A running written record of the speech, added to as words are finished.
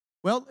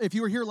Well, if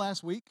you were here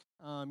last week,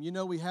 you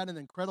know we had an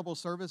incredible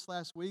service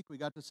last week. We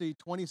got to see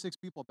 26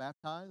 people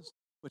baptized,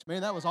 which,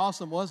 man, that was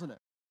awesome, wasn't it?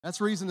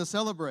 That's reason to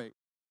celebrate.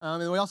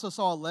 And we also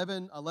saw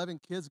 11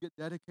 kids get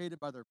dedicated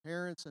by their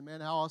parents. And, man,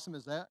 how awesome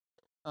is that?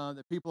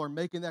 That people are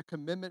making that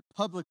commitment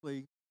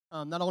publicly.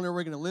 Not only are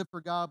we going to live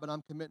for God, but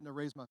I'm committing to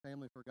raise my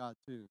family for God,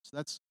 too. So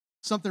that's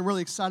something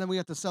really exciting we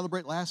got to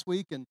celebrate last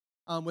week. And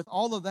with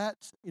all of that,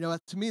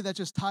 to me, that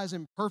just ties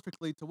in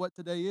perfectly to what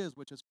today is,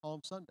 which is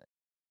Palm Sunday.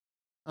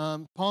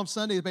 Palm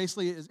Sunday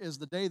basically is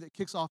the day that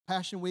kicks off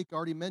Passion Week. I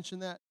already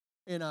mentioned that.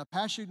 And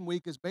Passion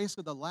Week is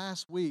basically the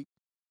last week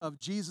of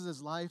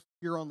Jesus' life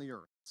here on the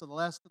earth. So the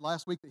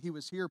last week that he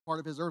was here, part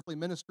of his earthly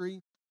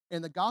ministry.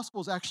 And the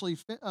Gospels actually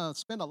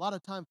spend a lot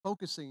of time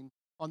focusing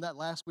on that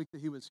last week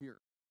that he was here.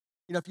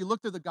 If you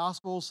look through the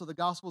Gospels, so the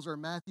Gospels are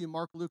Matthew,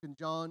 Mark, Luke, and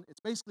John.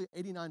 It's basically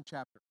 89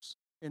 chapters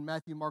in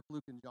Matthew, Mark,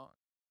 Luke, and John.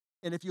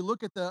 And if you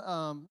look at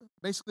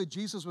basically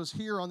Jesus was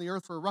here on the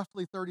earth for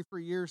roughly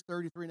 33 years,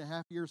 33 and a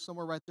half years,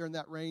 somewhere right there in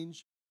that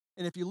range.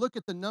 And if you look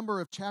at the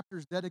number of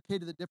chapters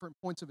dedicated at different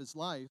points of his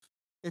life,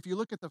 if you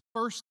look at the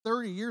first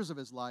 30 years of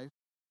his life,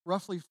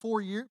 roughly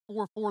four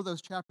of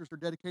those chapters are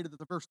dedicated to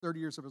the first 30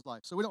 years of his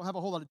life. So we don't have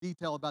a whole lot of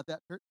detail about that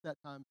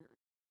time period.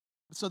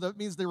 So that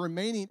means the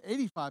remaining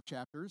 85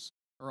 chapters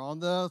are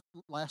on the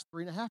last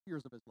 3.5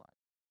 years of his life.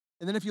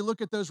 And then if you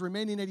look at those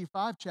remaining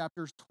 85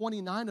 chapters,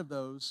 29 of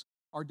those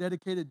are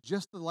dedicated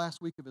just to the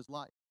last week of his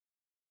life.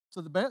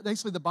 So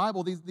basically, the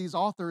Bible, these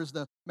authors,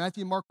 the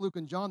Matthew, Mark, Luke,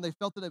 and John, they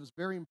felt that it was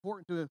very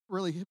important to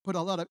really put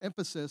a lot of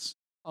emphasis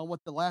on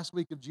what the last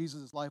week of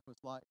Jesus' life was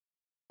like.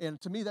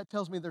 And to me, that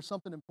tells me there's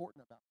something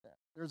important about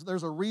that.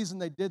 There's a reason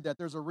they did that.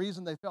 There's a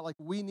reason they felt like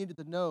we needed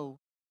to know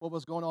what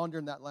was going on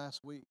during that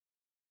last week.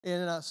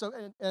 And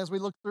as we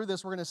look through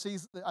this, we're going to see,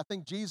 I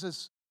think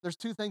Jesus, there's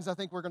two things I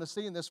think we're going to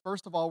see in this.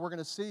 First of all, we're going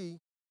to see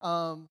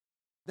um,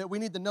 that we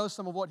need to know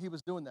some of what he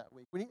was doing that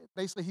week.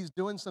 Basically, he's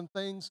doing some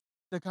things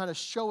to kind of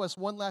show us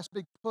one last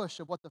big push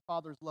of what the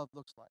Father's love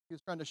looks like. He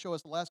was trying to show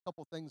us the last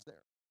couple things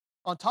there.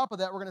 On top of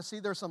that, we're going to see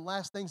there's some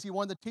last things he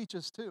wanted to teach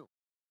us too.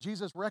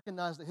 Jesus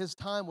recognized that his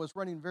time was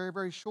running very,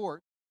 very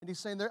short, and he's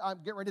saying, I'm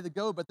getting ready to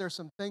go, but there's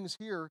some things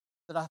here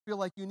that I feel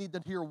like you need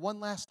to hear one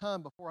last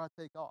time before I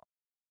take off.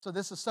 So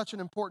this is such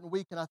an important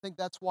week, and I think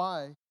that's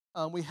why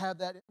we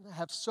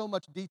have so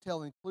much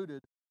detail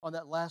included on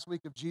that last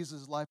week of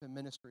Jesus' life and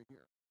ministry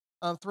here.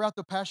 Throughout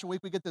the Passion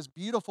Week, we get this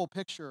beautiful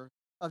picture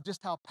of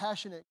just how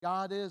passionate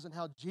God is and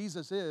how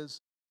Jesus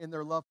is in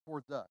their love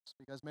towards us.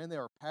 Because, man, they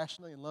are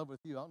passionately in love with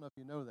you. I don't know if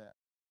you know that,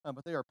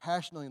 but they are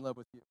passionately in love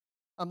with you.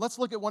 Let's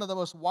look at one of the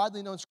most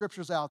widely known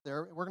scriptures out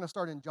there. We're going to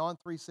start in John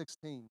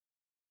 3:16.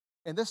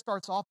 And this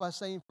starts off by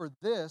saying, "For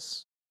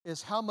this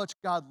is how much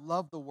God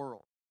loved the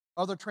world."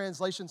 Other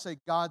translations say,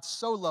 "God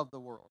so loved the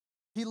world."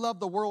 He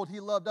loved the world. He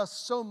loved us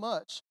so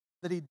much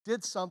that he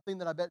did something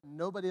that I bet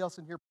nobody else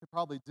in here could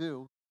probably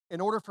do. In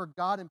order for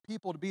God and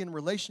people to be in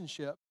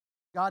relationship,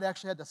 God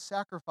actually had to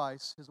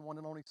sacrifice his one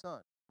and only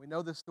son. We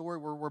know this story.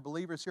 We're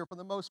believers here for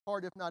the most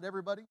part, if not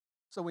everybody.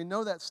 So we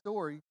know that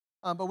story.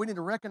 But we need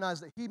to recognize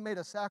that he made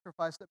a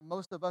sacrifice that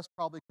most of us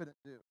probably couldn't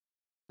do.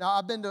 Now,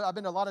 I've been to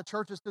a lot of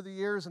churches through the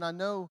years, and I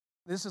know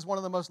this is one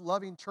of the most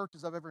loving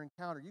churches I've ever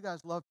encountered. You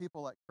guys love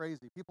people like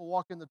crazy. People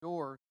walk in the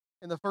door,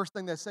 and the first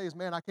thing they say is,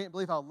 "Man, I can't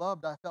believe how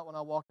loved I felt when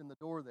I walked in the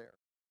door there."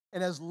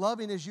 And as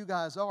loving as you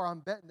guys are, I'm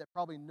betting that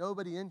probably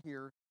nobody in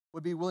here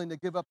would be willing to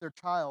give up their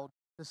child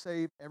to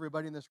save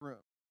everybody in this room.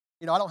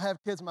 I don't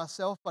have kids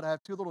myself, but I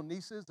have two little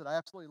nieces that I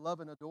absolutely love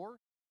and adore.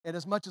 And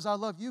as much as I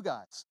love you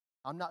guys,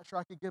 I'm not sure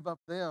I could give up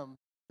them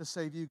to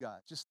save you guys.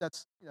 Just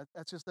that's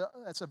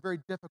a very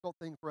difficult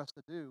thing for us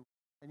to do,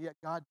 and yet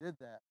God did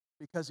that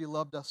because He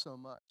loved us so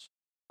much.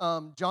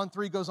 John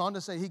 3 goes on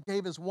to say He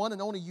gave His one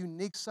and only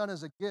unique Son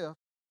as a gift,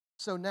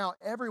 so now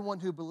everyone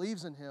who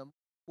believes in Him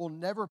will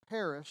never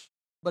perish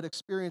but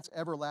experience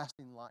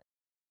everlasting life.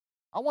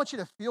 I want you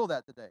to feel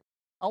that today.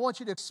 I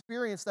want you to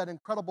experience that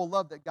incredible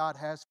love that God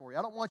has for you.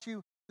 I don't want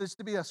this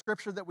to be a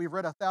scripture that we've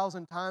read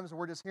 1,000 times and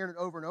we're just hearing it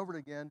over and over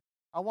again.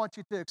 I want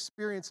you to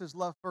experience his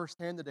love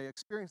firsthand today.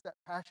 Experience that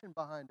passion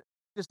behind it.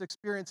 Just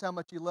experience how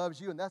much he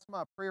loves you. And that's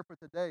my prayer for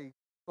today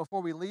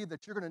before we leave,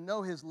 that you're going to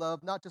know his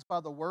love, not just by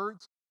the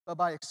words, but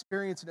by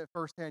experiencing it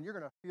firsthand. You're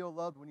going to feel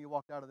loved when you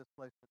walk out of this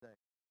place today.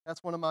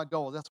 That's one of my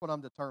goals. That's what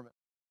I'm determined.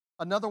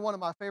 Another one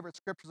of my favorite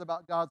scriptures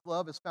about God's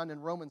love is found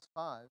in Romans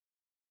 5.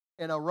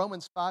 And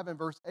Romans 5 and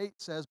verse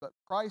 8 says, "But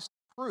Christ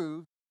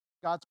proved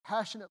God's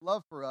passionate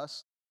love for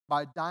us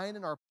by dying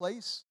in our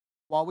place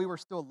while we were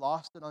still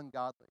lost and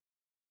ungodly."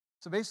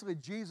 So basically,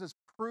 Jesus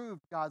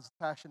proved God's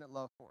passionate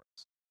love for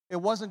us. It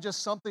wasn't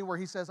just something where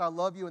he says, "I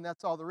love you," and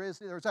that's all there is.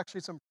 There's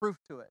actually some proof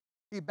to it.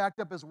 He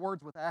backed up his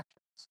words with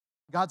actions.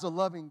 God's a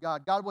loving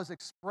God. God was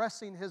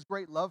expressing his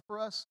great love for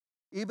us,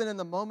 even in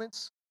the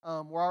moments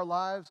where our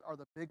lives are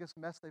the biggest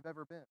mess they've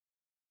ever been.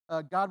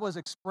 God was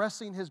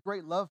expressing his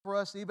great love for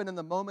us, even in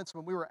the moments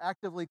when we were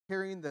actively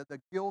carrying the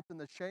guilt and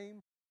the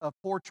shame of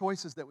poor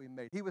choices that we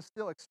made. He was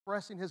still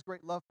expressing his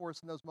great love for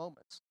us in those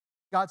moments.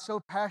 God so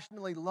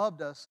passionately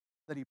loved us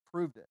that he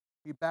proved it.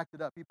 He backed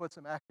it up. He put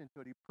some action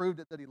to it. He proved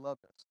it that he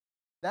loved us.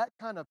 That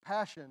kind of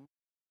passion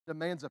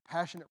demands a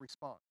passionate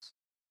response.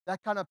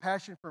 That kind of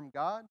passion from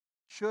God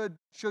should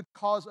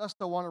cause us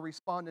to want to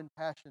respond in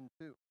passion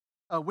too.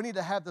 We need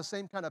to have the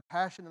same kind of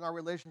passion in our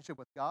relationship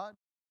with God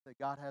that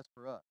God has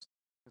for us.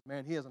 Because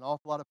man, He has an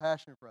awful lot of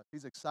passion for us.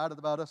 He's excited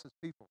about us as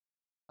people.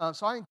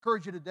 So I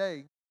encourage you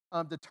today,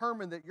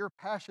 determine that your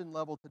passion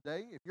level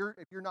today. If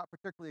you're not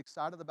particularly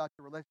excited about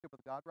your relationship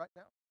with God right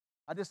now,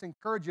 I just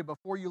encourage you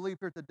before you leave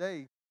here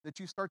today that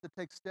you start to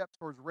take steps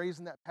towards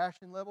raising that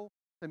passion level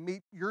to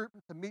meet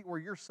where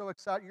you're so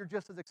excited. You're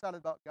just as excited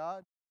about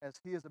God as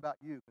He is about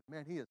you. Because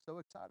man, He is so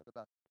excited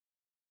about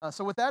you.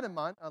 So with that in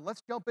mind,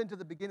 let's jump into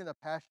the beginning of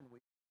Passion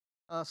Week.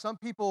 Some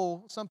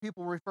people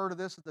refer to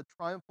this as the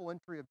triumphal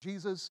entry of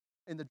Jesus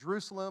into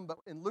Jerusalem, but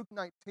in Luke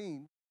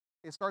 19,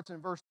 it starts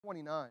in verse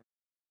 29.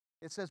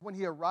 It says, when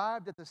he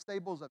arrived at the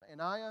stables of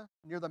Aniah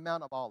near the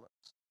Mount of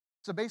Olives.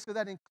 So basically,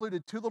 that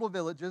included two little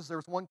villages. There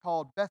was one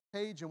called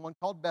Bethpage and one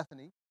called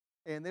Bethany,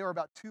 and they were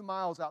about 2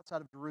 miles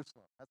outside of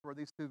Jerusalem. That's where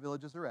these two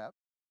villages are at.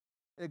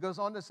 And it goes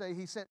on to say,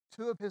 he sent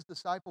two of his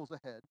disciples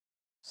ahead,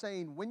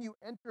 saying, when you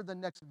enter the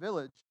next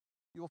village,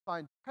 you will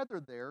find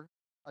tethered there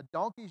a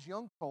donkey's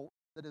young colt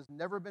that has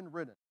never been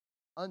ridden.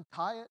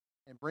 Untie it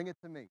and bring it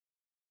to me.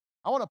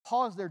 I want to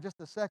pause there just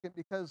a second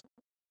because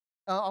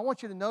I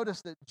want you to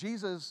notice that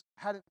Jesus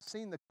hadn't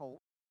seen the colt,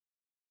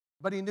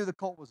 but he knew the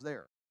colt was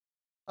there.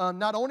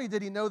 Not only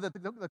did he know that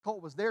the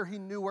colt was there, he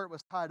knew where it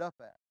was tied up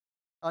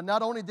at.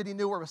 Not only did he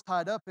know where it was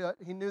tied up at,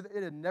 he knew that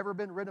it had never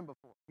been ridden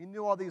before. He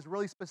knew all these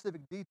really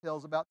specific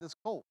details about this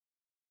colt.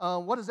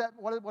 What does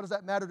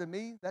that matter to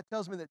me? That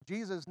tells me that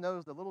Jesus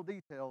knows the little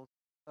details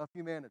of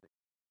humanity.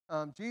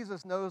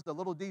 Jesus knows the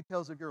little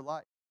details of your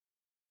life.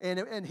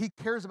 And He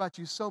cares about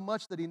you so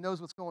much that He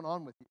knows what's going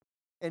on with you.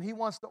 And He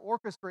wants to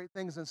orchestrate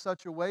things in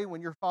such a way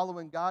when you're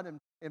following God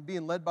and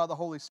being led by the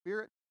Holy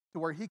Spirit to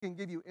where He can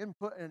give you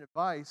input and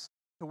advice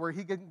to where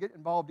He can get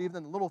involved even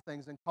in the little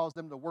things and cause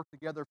them to work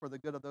together for the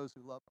good of those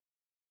who love Him.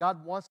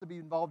 God wants to be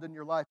involved in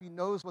your life. He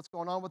knows what's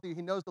going on with you.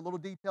 He knows the little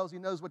details. He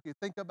knows what you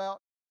think about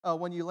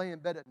when you lay in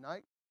bed at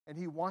night. And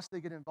He wants to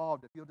get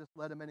involved if you'll just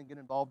let Him in and get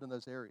involved in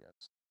those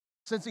areas.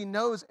 Since He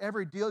knows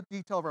every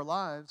detail of our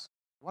lives,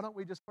 why don't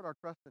we just put our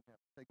trust in Him?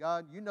 Say,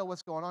 God, you know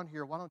what's going on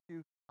here. Why don't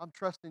you? I'm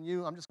trusting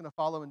you. I'm just going to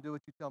follow and do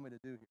what you tell me to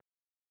do here.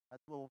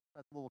 That's a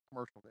little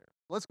commercial there.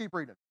 Let's keep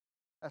reading.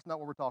 That's not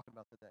what we're talking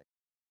about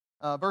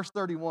today. Verse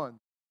 31.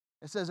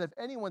 It says, if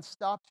anyone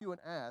stops you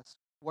and asks,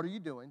 what are you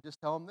doing? Just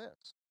tell him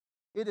this.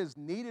 It is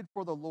needed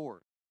for the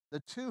Lord. The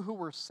two who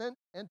were sent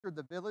entered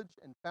the village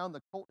and found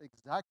the colt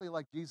exactly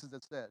like Jesus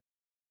had said.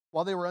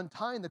 While they were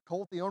untying the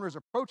colt, the owners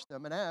approached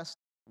them and asked,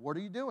 what are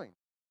you doing?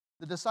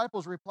 The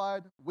disciples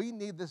replied, we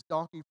need this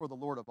donkey for the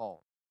Lord of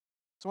all.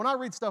 So when I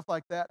read stuff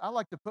like that, I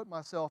like to put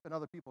myself in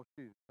other people's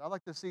shoes. I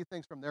like to see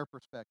things from their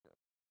perspective.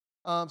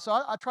 So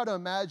I try to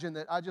imagine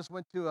that I just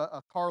went to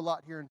a car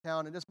lot here in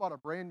town and just bought a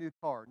brand new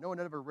car. No one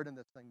had ever ridden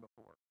this thing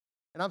before.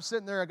 And I'm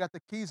sitting there, I got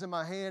the keys in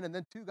my hand, and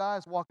then two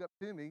guys walk up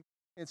to me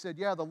and said,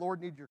 yeah, the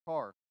Lord needs your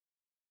car.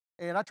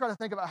 And I try to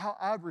think about how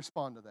I'd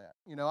respond to that.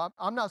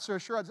 I'm not so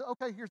sure. I'd say,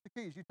 okay, here's the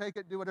keys. You take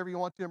it, do whatever you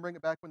want to, and bring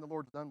it back when the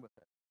Lord's done with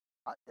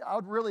it. I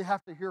would really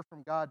have to hear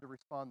from God to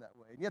respond that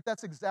way. And yet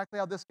that's exactly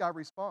how this guy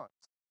responds.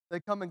 They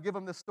come and give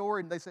him the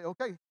story, and they say,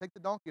 okay, take the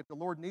donkey. If the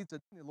Lord needs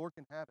it, the Lord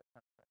can have it.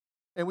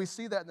 And we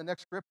see that in the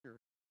next scripture,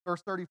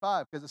 verse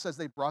 35, because it says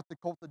they brought the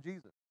colt to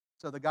Jesus.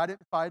 So the guy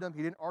didn't fight him.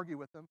 He didn't argue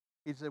with him.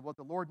 He said, well,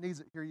 the Lord needs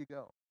it. Here you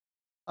go.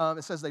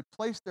 It says they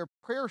placed their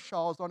prayer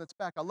shawls on its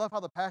back. I love how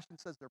the Passion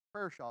says their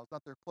prayer shawls,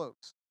 not their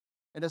cloaks.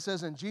 And it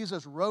says, and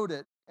Jesus rode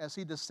it as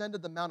he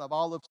descended the Mount of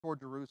Olives toward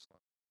Jerusalem.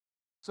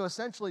 So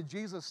essentially,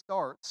 Jesus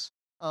starts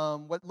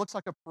what looks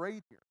like a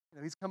parade here.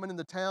 He's coming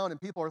into town, and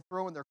people are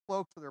throwing their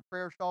cloaks or their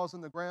prayer shawls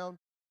in the ground.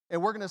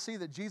 And we're going to see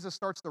that Jesus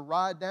starts to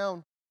ride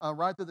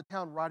through the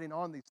town, riding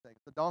on these things.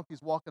 The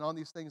donkey's walking on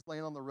these things,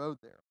 laying on the road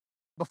there.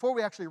 Before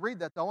we actually read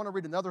that, though, I want to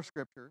read another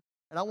scripture,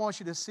 and I want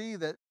you to see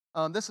that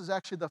this is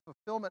actually the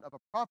fulfillment of a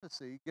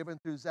prophecy given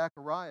through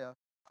Zechariah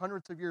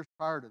hundreds of years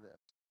prior to this.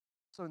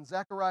 So in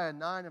Zechariah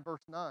 9 and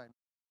verse 9,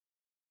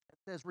 it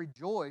says,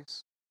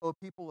 rejoice, O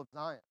people of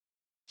Zion.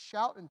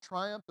 Shout in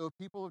triumph, O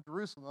people of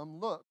Jerusalem.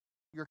 Look,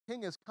 your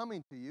king is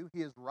coming to you.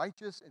 He is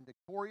righteous and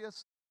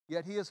victorious,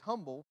 yet he is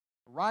humble,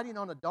 riding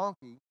on a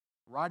donkey's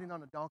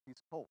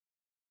colt.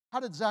 How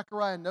did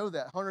Zechariah know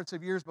that hundreds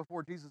of years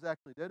before Jesus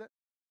actually did it?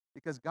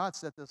 Because God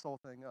set this whole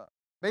thing up.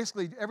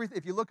 Basically,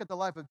 if you look at the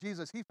life of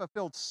Jesus, he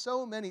fulfilled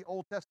so many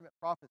Old Testament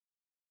prophecies.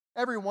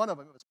 Every one of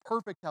them, it was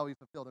perfect how he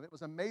fulfilled them. It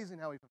was amazing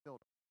how he fulfilled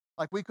them.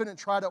 Like we couldn't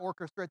try to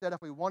orchestrate that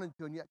if we wanted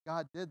to, and yet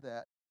God did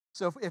that.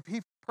 So if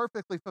he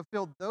perfectly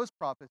fulfilled those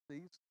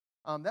prophecies,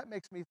 that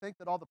makes me think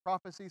that all the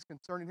prophecies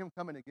concerning him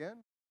coming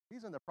again,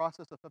 he's in the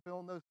process of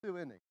fulfilling those too,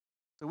 isn't he?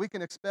 So we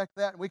can expect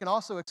that, and we can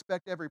also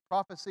expect every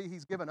prophecy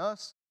he's given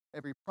us,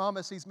 every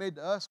promise he's made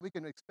to us, we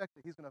can expect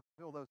that he's going to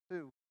fulfill those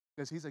too,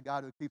 because he's a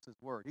God who keeps his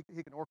word.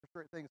 He can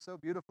orchestrate things so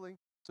beautifully.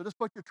 So just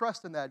put your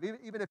trust in that.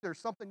 Even if there's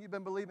something you've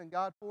been believing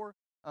God for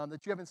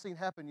that you haven't seen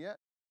happen yet,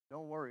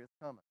 don't worry, it's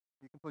coming.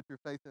 You can put your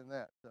faith in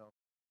that. So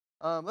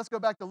Let's go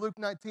back to Luke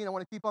 19. I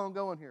want to keep on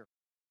going here.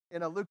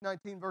 In Luke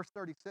 19, verse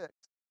 36,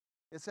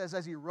 it says,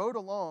 as he rode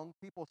along,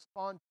 people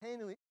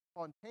spontaneously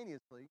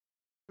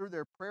threw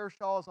their prayer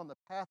shawls on the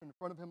path in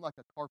front of him like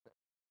a carpet.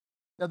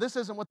 Now, this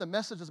isn't what the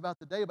message is about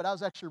today, but I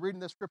was actually reading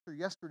this scripture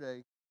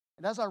yesterday.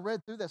 And as I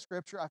read through that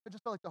scripture, I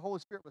just felt like the Holy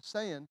Spirit was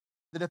saying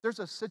that if there's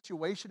a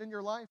situation in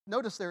your life,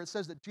 notice there it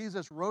says that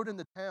Jesus rode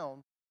into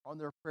town on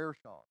their prayer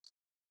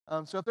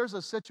shawls. So if there's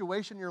a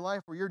situation in your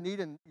life where you're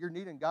needing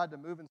God to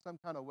move in some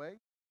kind of way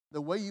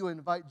you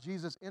invite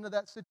Jesus into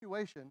that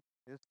situation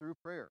is through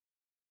prayer.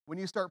 When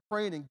you start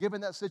praying and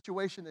giving that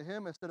situation to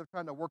Him instead of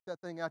trying to work that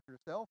thing out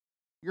yourself,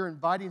 you're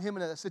inviting Him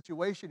into that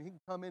situation. He can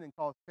come in and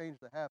cause change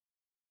to happen.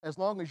 As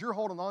long as you're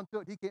holding on to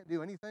it, He can't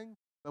do anything.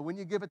 But when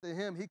you give it to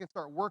Him, He can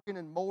start working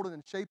and molding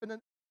and shaping it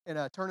and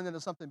turning it into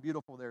something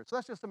beautiful there. So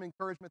that's just some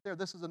encouragement there.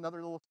 This is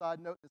another little side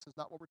note. This is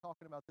not what we're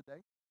talking about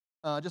today.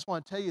 I just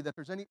want to tell you that if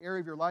there's any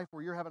area of your life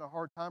where you're having a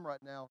hard time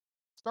right now,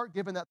 start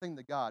giving that thing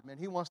to God. Man,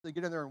 He wants to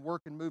get in there and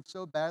work and move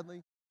so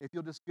badly if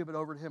you'll just give it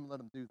over to Him and let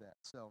Him do that.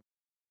 So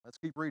let's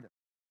keep reading.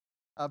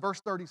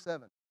 Verse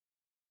 37.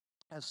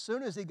 As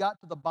soon as He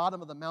got to the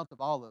bottom of the Mount of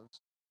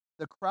Olives,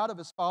 the crowd of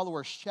His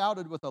followers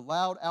shouted with a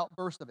loud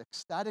outburst of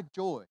ecstatic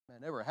joy.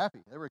 Man, they were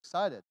happy. They were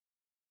excited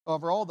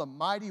over all the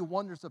mighty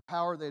wonders of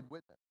power they had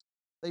witnessed.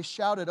 They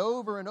shouted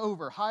over and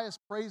over, highest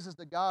praises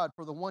to God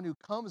for the one who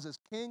comes as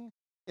King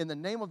in the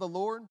name of the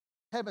Lord.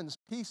 Heaven's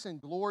peace and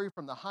glory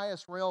from the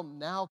highest realm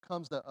now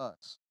comes to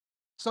us.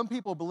 Some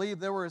people believe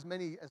there were as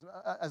many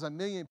as 1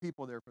 million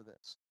people there for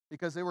this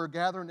because they were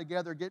gathering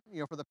together,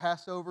 for the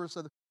Passover.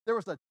 So there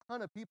was a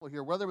ton of people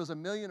here. Whether it was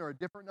 1 million or a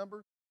different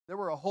number, there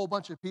were a whole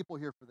bunch of people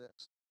here for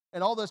this.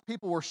 And all those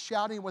people were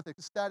shouting with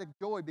ecstatic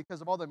joy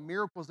because of all the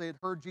miracles they had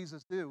heard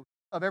Jesus do,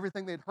 of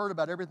everything they'd heard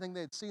about, everything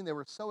they had seen. They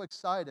were so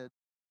excited.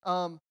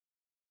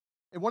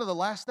 And one of the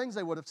last things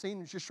they would have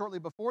seen just shortly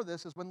before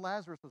this is when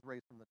Lazarus was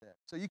raised from the dead.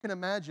 So you can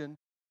imagine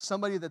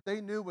somebody that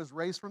they knew was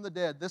raised from the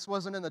dead. This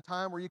wasn't in the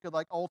time where you could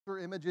alter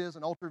images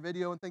and alter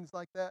video and things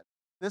like that.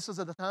 This is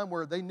at the time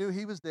where they knew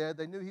he was dead.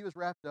 They knew he was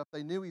wrapped up.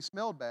 They knew he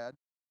smelled bad.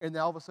 And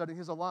now all of a sudden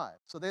he's alive.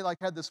 So they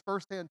had this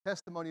firsthand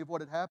testimony of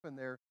what had happened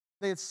there.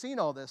 They had seen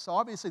all this. So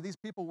obviously these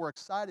people were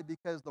excited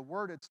because the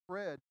word had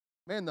spread.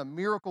 Man, the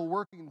miracle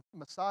working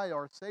Messiah,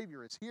 our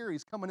Savior, is here.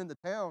 He's coming into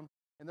town.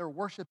 And they're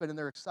worshiping and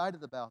they're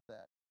excited about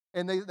that.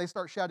 And they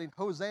start shouting,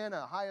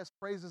 Hosanna, highest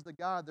praises to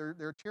God.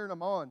 They're cheering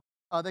them on.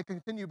 They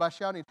continue by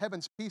shouting,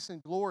 heaven's peace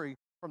and glory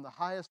from the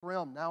highest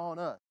realm now on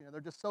us.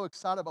 They're just so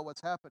excited about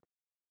what's happening.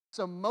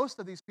 So most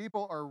of these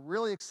people are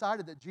really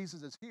excited that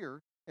Jesus is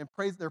here, and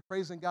they're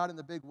praising God in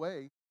the big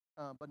way,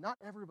 but not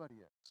everybody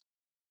is.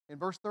 In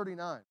verse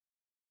 39,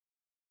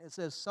 it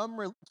says,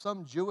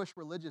 some Jewish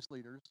religious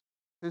leaders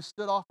who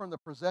stood off from the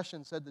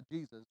procession said to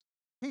Jesus,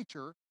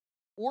 Teacher,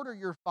 order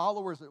your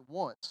followers at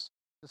once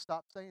to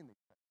stop saying these things.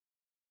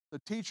 The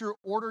teacher,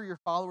 order your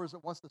followers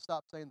at once to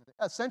stop saying these things.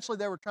 Essentially,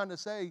 they were trying to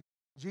say,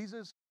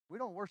 Jesus, we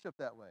don't worship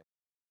that way.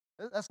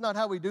 That's not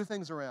how we do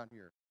things around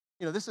here.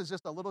 This is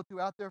just a little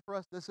too out there for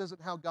us. This isn't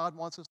how God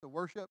wants us to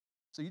worship.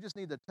 So you just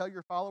need to tell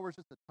your followers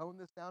just to tone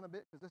this down a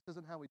bit because this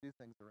isn't how we do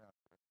things around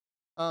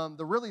here.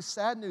 The really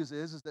sad news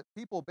is that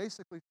people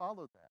basically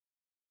followed that.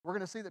 We're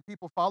going to see that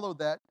people followed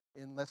that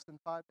in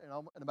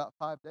about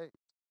 5 days.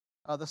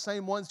 The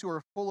same ones who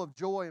are full of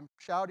joy and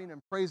shouting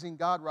and praising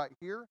God right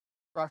here,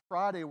 by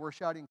Friday we're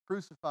shouting,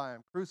 crucify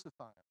him,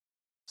 crucify him.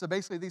 So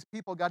basically these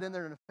people got in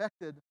there and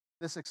affected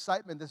this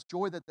excitement, this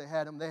joy that they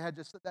had, and they had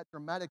just that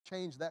dramatic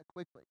change that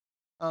quickly.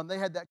 They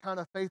had that kind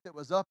of faith that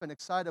was up and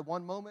excited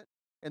one moment,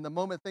 and the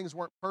moment things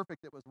weren't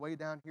perfect, it was way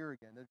down here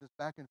again. They're just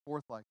back and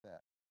forth like that.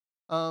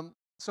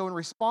 So in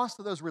response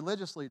to those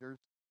religious leaders,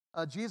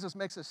 Jesus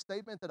makes a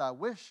statement that I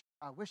wish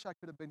I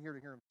could have been here to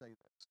hear him say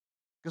this.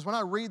 Because when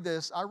I read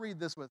this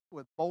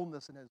with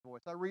boldness in his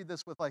voice. I read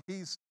this with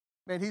he's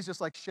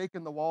just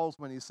shaking the walls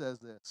when he says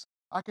this.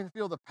 I can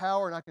feel the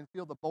power and I can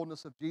feel the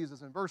boldness of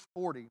Jesus. In verse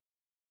 40,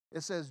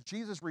 it says,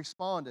 Jesus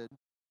responded,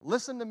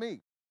 listen to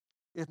me.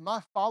 If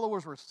my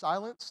followers were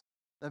silenced,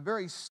 the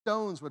very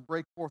stones would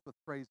break forth with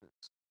praises.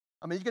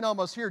 I mean, you can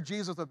almost hear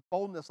Jesus with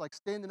boldness,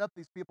 standing up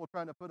these people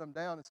trying to put them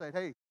down and say,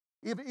 hey,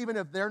 even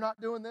if they're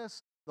not doing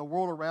this, the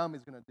world around me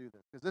is going to do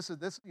this. Because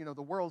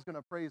the world's going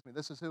to praise me.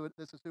 This is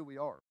who we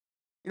are.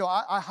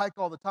 I hike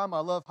all the time. I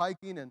love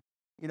hiking, and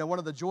one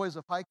of the joys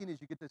of hiking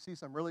is you get to see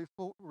some really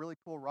cool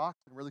rocks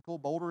and really cool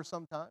boulders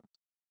sometimes.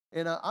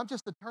 And I'm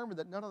just determined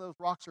that none of those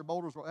rocks or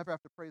boulders will ever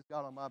have to praise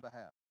God on my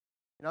behalf.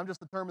 I'm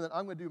just determined that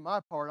I'm going to do my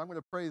part. I'm going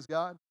to praise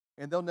God,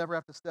 and they'll never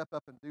have to step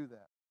up and do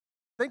that.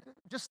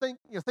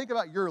 Think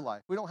about your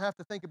life. We don't have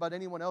to think about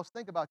anyone else.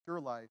 Think about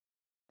your life,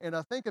 and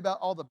think about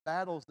all the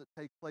battles that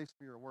take place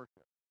for your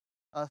worship.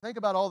 Think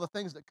about all the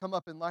things that come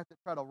up in life that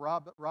try to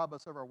rob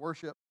us of our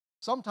worship,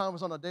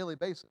 sometimes on a daily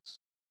basis.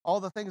 All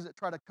the things that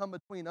try to come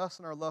between us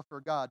and our love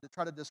for God, to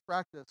try to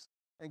distract us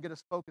and get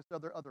us focused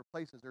other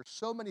places. There's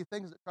so many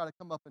things that try to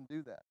come up and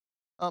do that.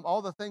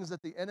 All the things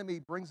that the enemy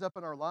brings up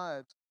in our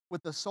lives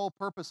with the sole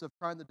purpose of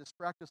trying to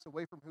distract us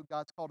away from who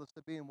God's called us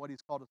to be and what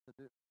he's called us to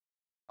do.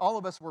 All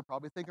of us, we're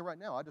probably thinking right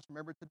now, I just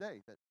remembered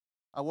today that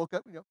I woke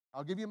up,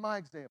 I'll give you my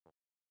example.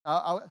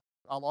 I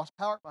lost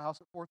power at my house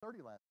at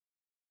 4:30 last.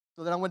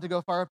 So then I went to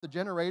go fire up the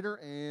generator,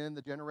 and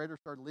the generator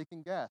started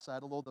leaking gas. I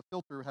had the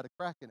filter had a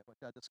crack in it, which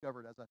I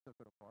discovered as I took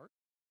it apart.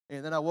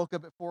 And then I woke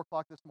up at 4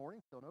 o'clock this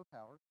morning, still no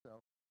power.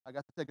 So I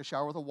got to take a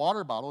shower with a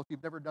water bottle. If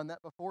you've never done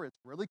that before, it's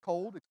really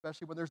cold,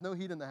 especially when there's no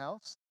heat in the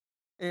house.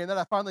 And then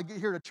I finally get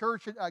here to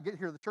church. I get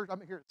here to the church.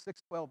 I'm here at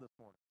 6:12 this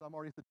morning. So I'm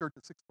already at the church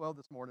at 6:12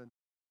 this morning.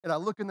 And I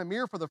look in the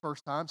mirror for the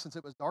first time since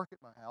it was dark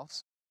at my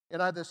house.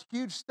 And I had this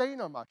huge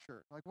stain on my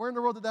shirt. Like, where in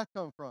the world did that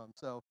come from?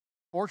 So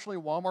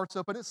fortunately, Walmart's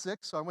open at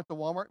 6, so I went to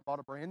Walmart and bought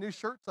a brand new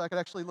shirt so I could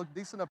actually look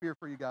decent up here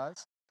for you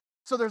guys.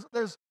 So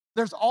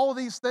there's all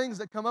these things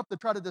that come up to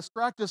try to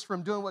distract us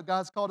from doing what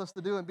God's called us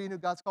to do and being who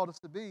God's called us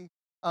to be.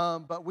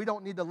 But we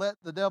don't need to let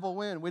the devil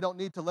win. We don't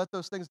need to let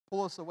those things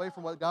pull us away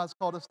from what God's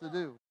called us to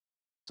do.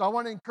 So I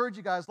want to encourage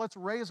you guys, let's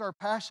raise our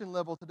passion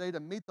level today to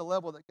meet the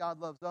level that God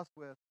loves us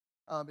with,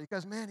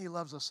 because, man, he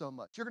loves us so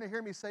much. You're going to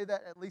hear me say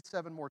that at least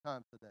 7 more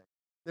times today,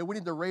 that we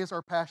need to raise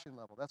our passion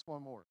level. That's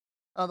one more.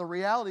 The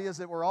reality is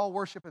that we're all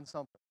worshiping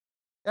something.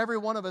 Every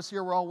one of us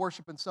here, we're all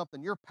worshiping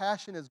something. Your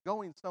passion is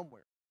going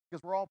somewhere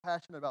because we're all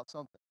passionate about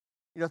something.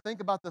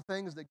 Think about the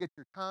things that get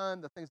your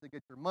time, the things that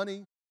get your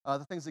money,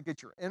 the things that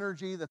get your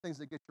energy, the things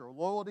that get your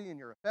loyalty and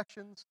your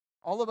affections.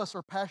 All of us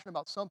are passionate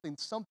about something.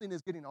 Something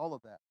is getting all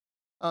of that.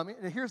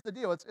 And here's the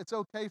deal. It's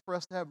okay for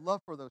us to have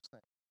love for those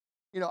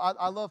things.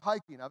 I love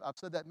hiking. I've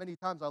said that many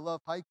times. I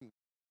love hiking.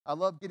 I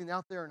love getting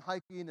out there and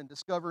hiking and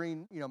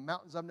discovering,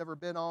 mountains I've never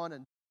been on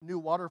and new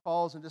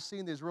waterfalls and just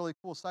seeing these really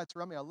cool sights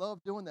around me. I love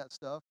doing that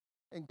stuff.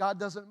 And God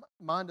doesn't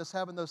mind us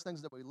having those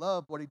things that we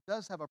love. What he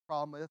does have a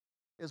problem with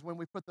is when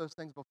we put those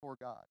things before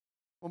God.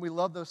 When we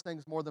love those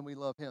things more than we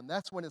love him.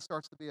 That's when it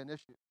starts to be an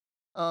issue.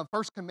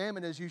 First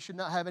commandment is you should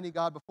not have any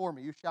God before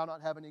me. You shall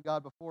not have any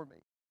God before me.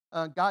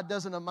 God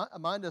doesn't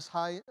mind us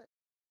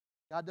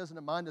God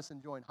doesn't mind us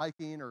enjoying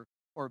hiking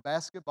or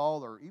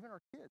basketball or even our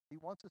kids. He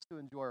wants us to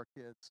enjoy our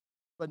kids.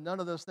 But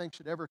none of those things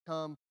should ever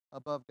come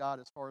above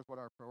God as far as what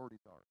our priorities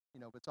are.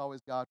 It's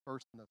always God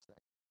first in those things.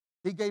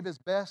 He gave his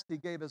best, he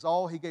gave his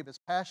all, he gave his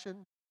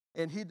passion,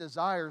 and he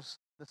desires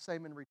the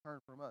same in return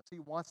from us. He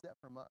wants that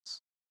from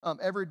us.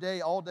 Every day,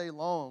 all day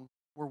long,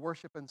 we're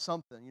worshiping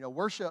something.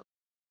 Worship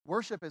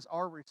is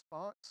our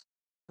response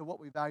to what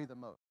we value the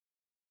most.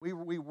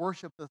 We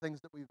worship the things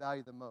that we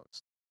value the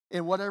most.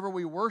 And whatever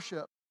we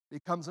worship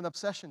becomes an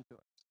obsession to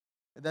us.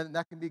 And then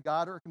that can be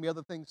God or it can be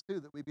other things too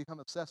that we become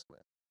obsessed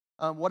with.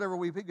 Whatever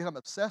we become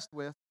obsessed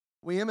with,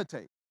 we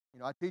imitate.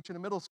 I teach in a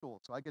middle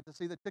school, so I get to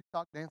see the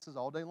TikTok dances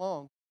all day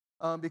long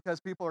because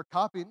people are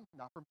copying,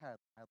 not from Hadley.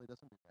 Hadley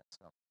doesn't do that.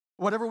 So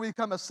whatever we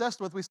become obsessed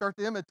with, we start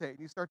to imitate. And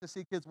you start to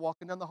see kids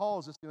walking down the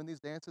halls just doing these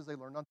dances they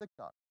learned on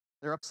TikTok.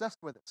 They're obsessed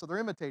with it, so they're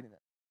imitating it.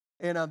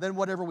 And then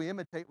whatever we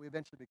imitate, we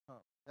eventually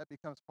become. That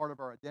becomes part of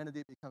our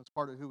identity. It becomes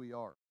part of who we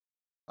are.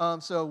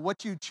 So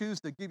what you choose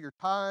to give your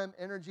time,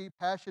 energy,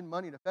 passion,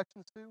 money, and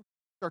affections to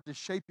start to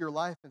shape your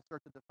life and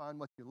start to define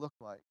what you look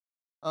like.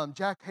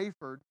 Jack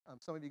Hayford,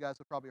 some of you guys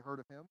have probably heard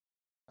of him.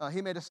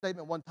 He made a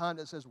statement one time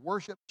that says,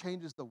 worship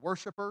changes the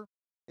worshiper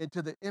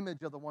into the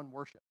image of the one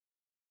worshiped.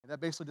 And that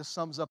basically just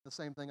sums up the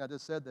same thing I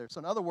just said there. So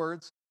in other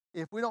words,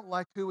 if we don't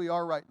like who we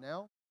are right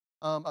now,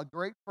 a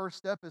great first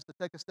step is to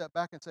take a step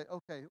back and say,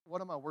 okay,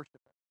 what am I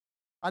worshiping?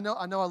 I know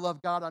I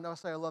love God. I know I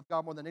say I love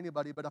God more than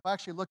anybody, but if I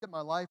actually look at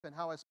my life and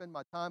how I spend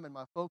my time and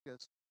my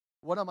focus,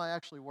 what am I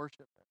actually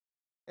worshiping?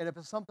 And if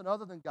it's something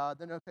other than God,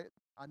 then okay,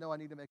 I know I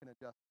need to make an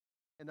adjustment.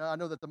 And I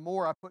know that the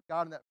more I put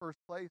God in that first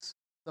place,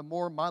 the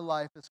more my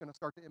life is going to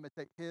start to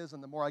imitate his,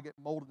 and the more I get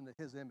molded into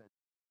his image.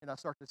 And I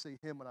start to see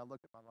him when I look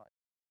at my life.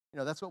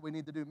 That's what we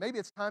need to do. Maybe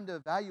it's time to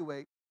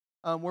evaluate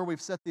where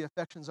we've set the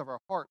affections of our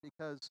heart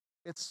because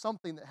it's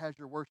something that has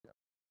your worship.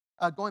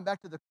 Going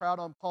back to the crowd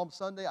on Palm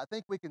Sunday, I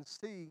think we can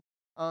see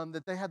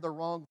that they had the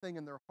wrong thing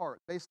in their heart.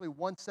 Basically,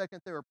 1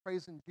 second they were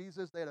praising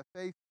Jesus. They had a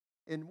faith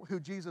in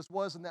who Jesus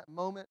was in that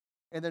moment.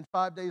 And then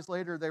 5 days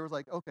later, they were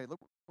like, okay, look,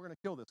 we're going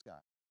to kill this guy.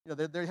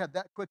 They had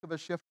that quick of a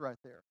shift right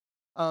there.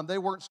 They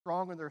weren't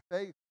strong in their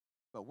faith,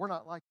 but we're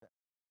not like that.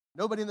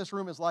 Nobody in this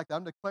room is like that.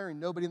 I'm declaring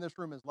nobody in this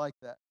room is like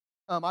that.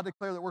 I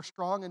declare that we're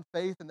strong in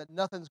faith and that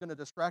nothing's going to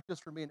distract us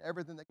from being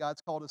everything that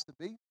God's called us to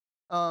be.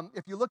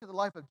 If you look at the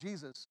life of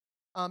Jesus,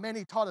 man,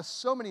 he taught us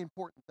so many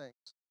important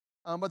things.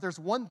 But there's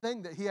one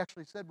thing that he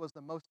actually said was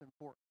the most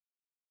important.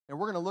 And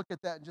we're going to look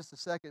at that in just a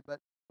second. But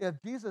if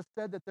Jesus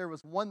said that there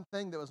was one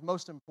thing that was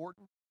most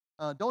important,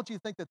 don't you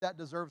think that that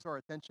deserves our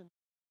attention?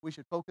 We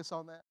should focus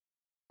on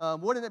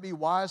that. Wouldn't it be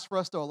wise for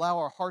us to allow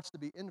our hearts to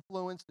be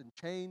influenced and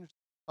changed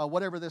by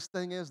whatever this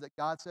thing is that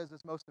God says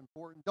is most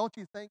important? Don't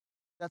you think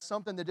that's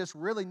something that just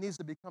really needs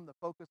to become the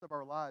focus of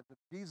our lives? If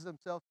Jesus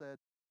himself said,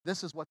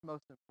 this is what's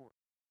most important.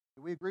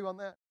 Do we agree on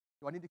that?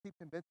 Do I need to keep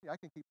convincing you? I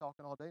can keep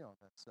talking all day on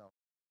this.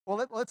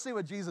 Well, let's see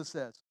what Jesus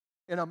says.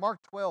 In Mark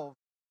 12,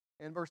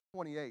 in verse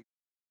 28,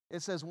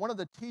 it says, one of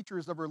the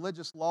teachers of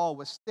religious law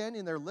was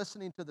standing there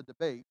listening to the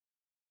debate.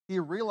 He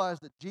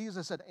realized that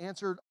Jesus had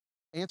answered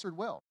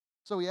well.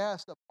 So he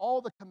asked, of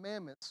all the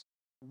commandments,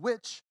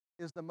 which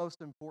is the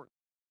most important?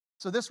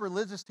 So this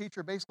religious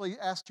teacher basically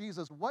asked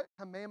Jesus, what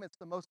commandment's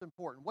the most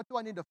important? What do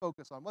I need to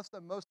focus on? What's the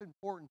most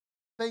important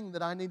thing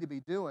that I need to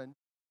be doing?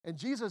 And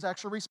Jesus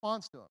actually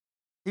responds to him.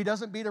 He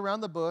doesn't beat around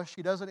the bush.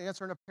 He doesn't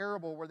answer in a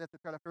parable where they have to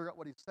try to figure out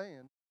what he's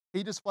saying.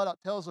 He just flat out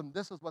tells them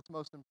this is what's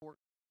most important.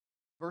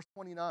 Verse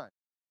 29,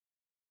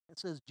 it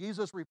says,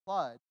 Jesus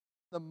replied,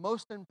 the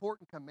most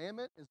important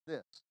commandment is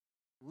this.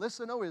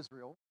 Listen, O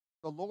Israel,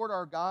 the Lord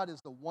our God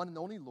is the one and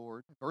only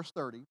Lord. Verse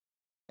 30,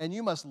 and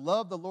you must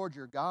love the Lord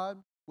your God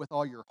with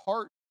all your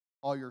heart,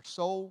 all your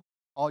soul,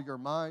 all your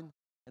mind,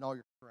 and all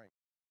your strength.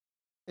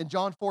 In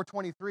John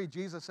 4:23,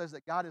 Jesus says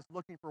that God is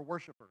looking for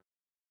worshipers.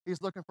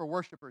 He's looking for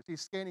worshipers. He's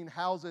scanning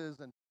houses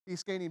and he's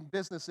scanning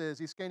businesses.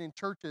 He's scanning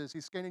churches.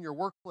 He's scanning your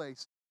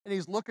workplace. And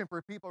he's looking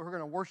for people who are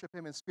going to worship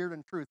him in spirit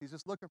and truth. He's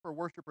just looking for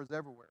worshipers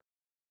everywhere.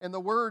 And the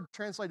word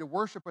translated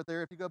worshiper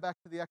there, if you go back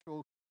to the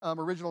actual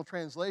original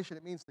translation,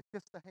 it means to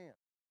kiss the hand.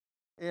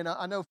 And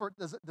I know,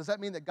 does that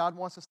mean that God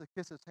wants us to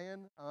kiss his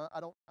hand? I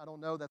don't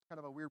know. That's kind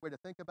of a weird way to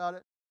think about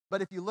it.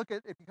 But if you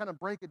kind of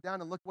break it down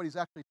and look what he's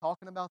actually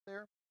talking about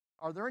there,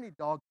 are there any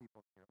dog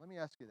people here? Let me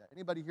ask you that.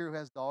 Anybody here who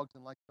has dogs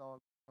and likes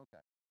dogs? Okay.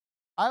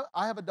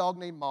 I have a dog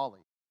named Molly.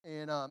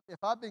 And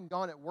if I've been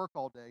gone at work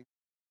all day,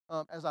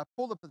 as I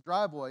pull up the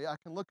driveway, I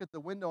can look at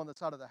the window on the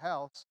side of the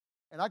house,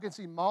 and I can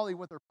see Molly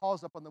with her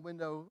paws up on the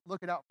window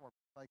looking out for me.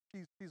 Like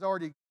she's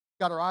already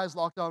got her eyes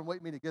locked on,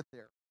 waiting me to get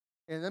there.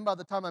 And then by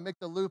the time I make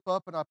the loop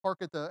up and I park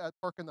in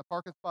the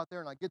parking spot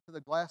there and I get to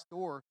the glass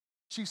door,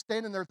 she's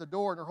standing there at the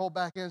door and her whole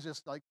back end's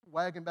just like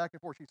wagging back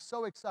and forth. She's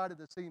so excited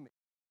to see me.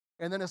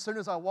 And then as soon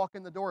as I walk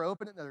in the door,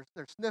 open it, they're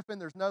sniffing,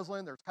 there's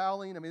nuzzling, there's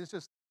howling. I mean,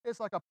 it's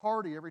like a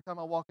party every time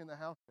I walk in the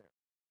house there.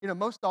 You know,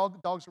 most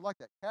dogs are like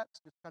that. Cats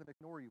just kind of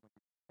ignore you.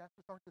 Cats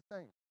just aren't the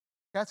same.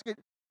 Cats get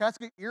cats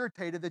get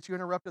irritated that you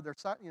interrupted their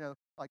side. You know,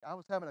 like I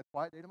was having a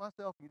quiet day to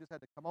myself, and you just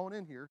had to come on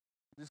in here,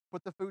 just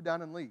put the food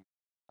down and leave.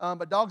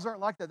 But dogs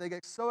aren't like that. They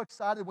get so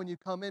excited when you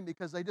come in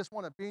because they just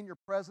want to be in your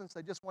presence.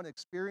 They just want to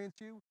experience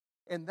you,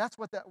 and that's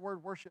what that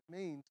word worship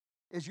means.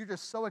 Is you're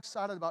just so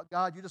excited about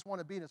God, you just want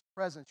to be in His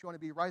presence. You want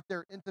to be right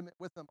there, intimate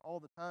with Him all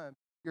the time.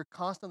 You're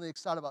constantly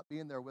excited about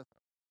being there with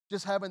Him.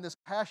 Just having this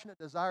passionate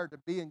desire to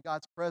be in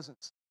God's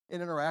presence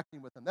and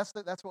interacting with Him.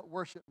 That's what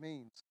worship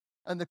means.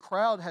 And the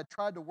crowd had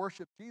tried to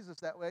worship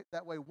Jesus that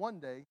way one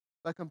day,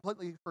 but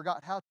completely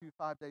forgot how to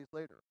 5 days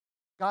later.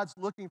 God's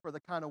looking for the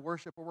kind of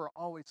worship where we're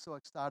always so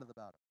excited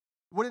about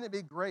it. Wouldn't it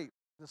be great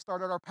to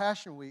start out our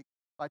Passion Week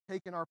by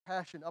taking our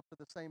passion up to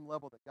the same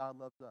level that God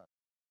loves us?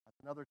 That's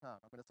another time.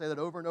 I'm going to say that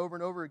over and over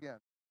and over again.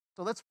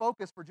 So let's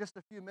focus for just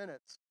a few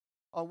minutes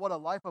on what a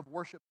life of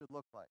worship should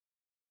look like.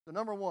 So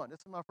number one, this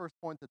is my first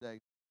point today.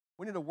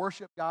 We need to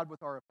worship God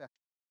with our affection.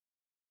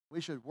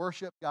 We should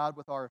worship God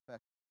with our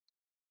affection.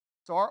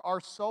 So our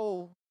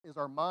soul is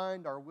our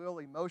mind, our will,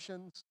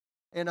 emotions.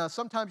 And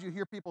sometimes you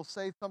hear people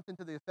say something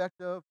to the effect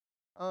of,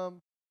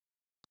 um,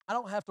 I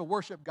don't have to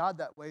worship God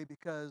that way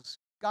because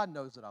God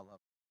knows that I love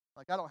Him.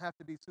 Like, I don't have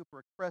to be super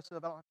expressive.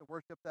 I don't have to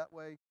worship that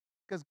way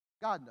because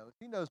God knows.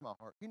 He knows my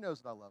heart. He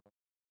knows that I love Him.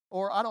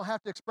 Or I don't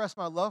have to express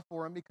my love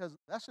for Him because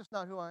that's just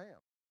not who I am.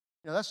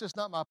 That's just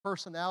not my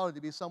personality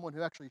to be someone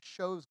who actually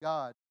shows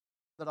God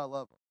that I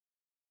love Him.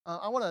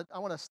 I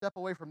want to step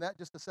away from that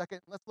just a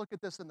second. Let's look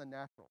at this in the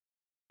natural.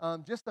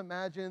 Just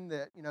imagine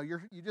that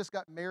you just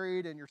got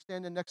married and you're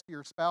standing next to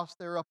your spouse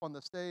there up on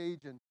the stage,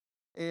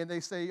 and they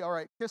say, "All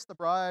right, kiss the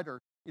bride,"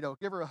 or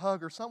give her a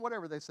hug or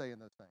whatever they say in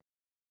those things.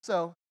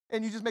 So,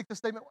 and you just make the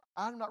statement,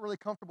 "I'm not really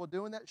comfortable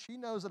doing that. She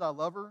knows that I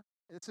love her.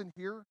 It's in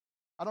here.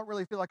 I don't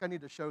really feel like I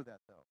need to show that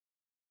though."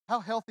 How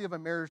healthy of a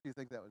marriage do you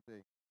think that would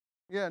be?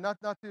 Yeah, not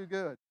too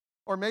good.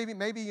 Or maybe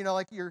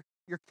like your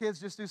kids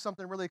just do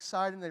something really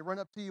exciting. They run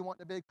up to you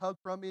wanting a big hug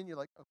from you, and you're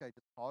like, okay,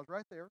 just pause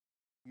right there.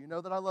 You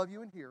know that I love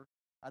you in here.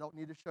 I don't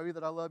need to show you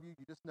that I love you.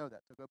 You just know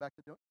that. So go back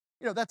to doing.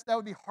 That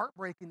would be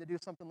heartbreaking to do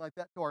something like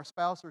that to our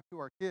spouse or to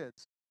our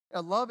kids.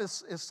 And love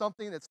is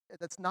something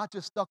that's not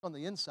just stuck on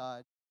the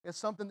inside. It's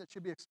something that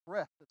should be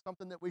expressed. It's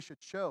something that we should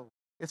show.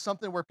 It's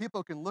something where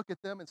people can look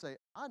at them and say,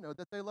 I know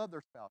that they love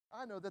their spouse.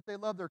 I know that they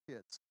love their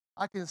kids.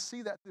 I can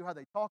see that through how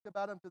they talk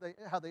about them,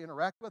 how they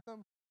interact with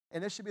them.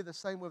 And it should be the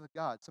same with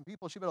God. Some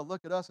people should be able to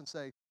look at us and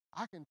say,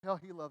 I can tell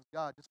he loves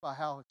God just by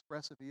how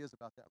expressive he is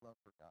about that love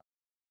for God.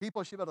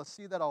 People should be able to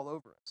see that all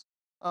over us.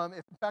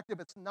 In fact, if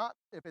it's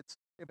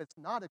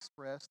not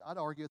expressed, I'd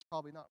argue it's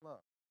probably not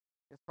love.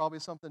 It's probably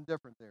something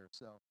different there.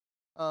 So,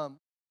 um,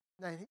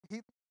 now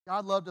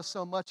God loved us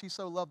so much. He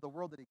so loved the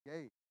world that He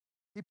gave.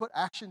 He put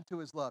action to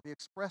His love. He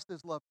expressed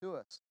His love to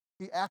us.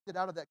 He acted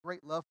out of that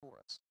great love for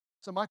us.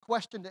 So my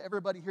question to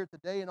everybody here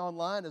today and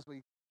online as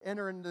we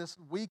enter into this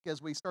week,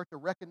 as we start to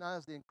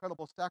recognize the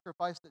incredible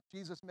sacrifice that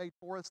Jesus made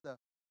for us,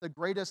 the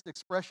greatest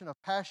expression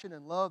of passion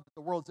and love that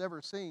the world's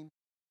ever seen,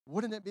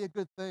 wouldn't it be a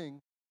good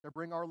thing to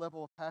bring our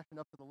level of passion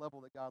up to the level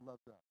that God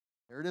loves us?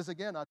 There it is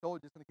again. I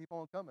told you it's going to keep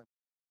on coming.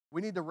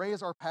 We need to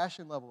raise our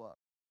passion level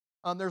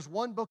up. There's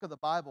one book of the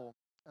Bible.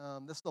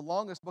 This the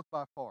longest book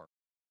by far.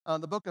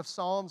 The book of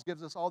Psalms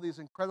gives us all these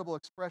incredible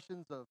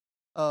expressions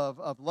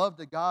of love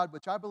to God,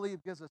 which I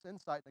believe gives us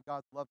insight into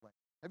God's love language.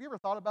 Have you ever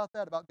thought about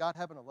that, about God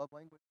having a love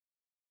language?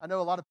 I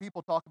know a lot of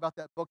people talk about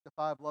that book, The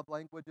Five Love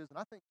Languages, and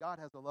I think God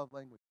has a love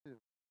language too.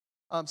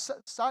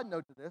 Side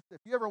note to this, if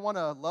you ever want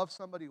to love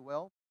somebody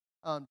well,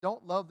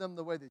 don't love them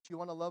the way that you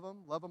want to love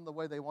them the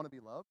way they want to be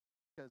loved,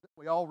 because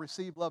we all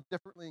receive love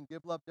differently and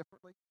give love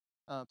differently.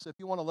 So if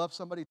you want to love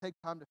somebody, take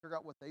time to figure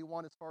out what they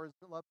want as far as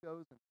the love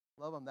goes and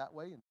love them that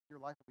way, and your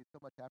life will be so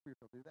much happier if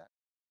you'll do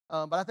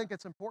that. But I think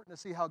it's important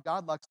to see how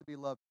God likes to be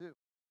loved too.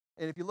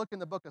 And if you look in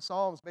the book of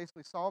Psalms,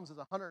 basically Psalms is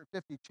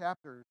 150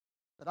 chapters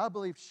that I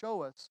believe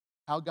show us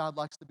how God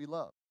likes to be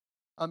loved.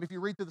 If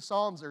you read through the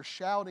Psalms, there's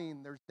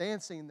shouting, there's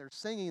dancing, there's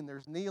singing,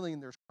 there's kneeling,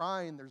 there's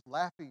crying, there's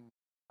laughing,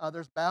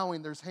 there's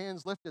bowing, there's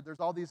hands lifted. There's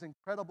all these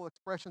incredible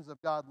expressions of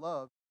God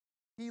love.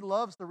 He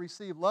loves to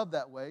receive love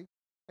that way,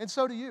 and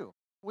so do you.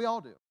 We all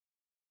do.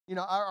 You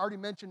know, I already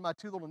mentioned my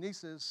two little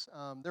nieces.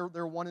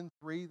 They're 1 and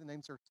 3. The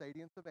names are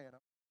Sadie and Savannah.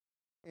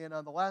 And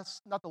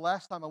not the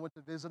last time I went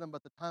to visit them,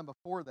 but the time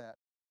before that,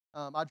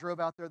 I drove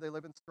out there. They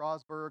live in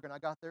Strasburg, and I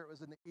got there. It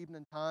was in the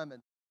evening time,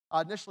 and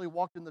I initially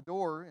walked in the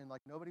door, and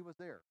like nobody was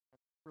there.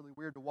 It's really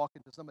weird to walk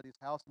into somebody's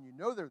house and you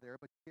know they're there,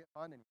 but you can't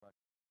find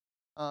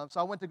anybody.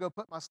 So I went to go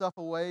put my stuff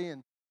away,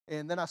 and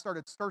then I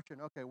started searching.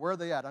 Okay, where are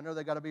they at? I know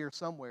they got to be here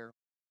somewhere.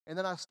 And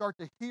then I start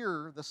to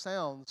hear the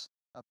sounds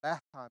of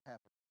bath time happening.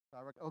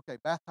 So okay,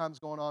 bath time's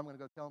going on. I'm going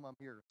to go tell them I'm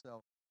here.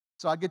 So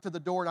I get to the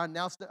door and I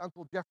announce that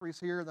Uncle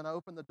Jeffrey's here. Then I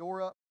open the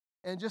door up,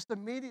 and just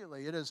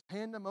immediately it is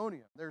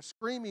pandemonium. They're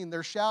screaming,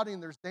 they're shouting,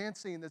 there's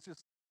dancing. It's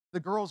just the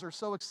girls are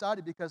so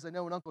excited because they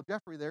know when Uncle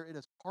Jeffrey there, it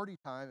is party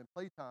time and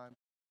playtime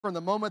from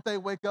the moment they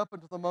wake up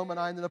until the moment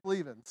I ended up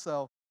leaving.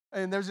 So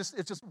and it's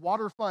just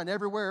water fun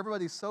everywhere.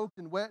 Everybody's soaked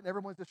and wet, and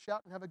everyone's just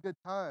shouting and have a good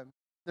time.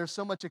 There's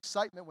so much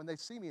excitement when they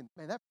see me, and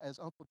man, that as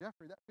Uncle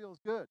Jeffrey, that feels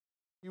good.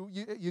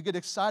 You get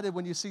excited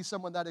when you see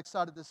someone that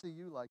excited to see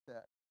you like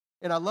that.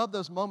 And I love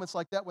those moments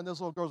like that when those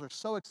little girls are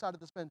so excited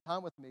to spend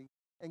time with me.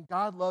 And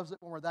God loves it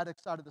when we're that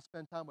excited to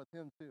spend time with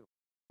Him too.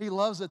 He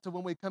loves it to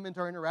when we come into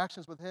our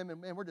interactions with Him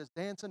and man, we're just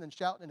dancing and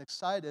shouting and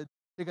excited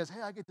because,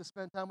 hey, I get to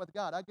spend time with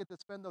God. I get to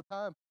spend the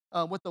time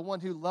with the one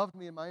who loved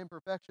me in my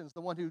imperfections,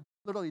 the one who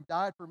literally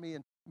died for me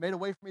and made a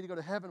way for me to go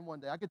to heaven one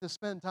day. I get to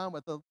spend time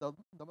with the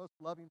most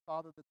loving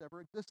Father that's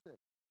ever existed.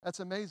 That's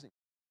amazing.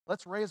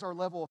 Let's raise our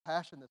level of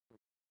passion this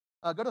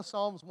week. Go to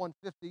Psalms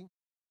 150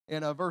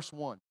 and verse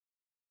 1.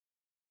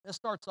 It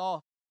starts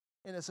off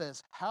and it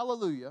says,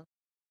 Hallelujah,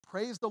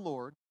 praise the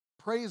Lord,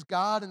 praise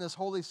God in His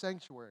holy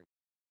sanctuary,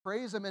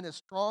 praise Him in His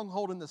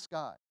stronghold in the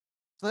sky.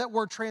 So that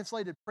word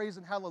translated praise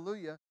and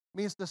hallelujah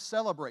means to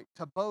celebrate,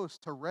 to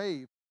boast, to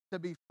rave, to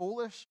be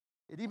foolish.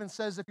 It even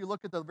says, if you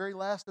look at the very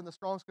last in the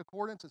Strong's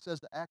Concordance, it says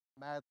to act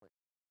madly.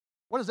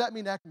 What does that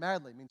mean, act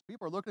madly? It means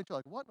people are looking at you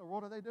like, what in the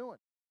world are they doing?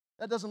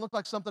 That doesn't look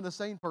like something a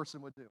sane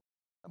person would do.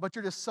 But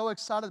you're just so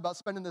excited about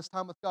spending this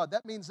time with God.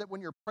 That means that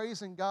when you're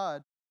praising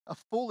God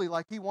fully,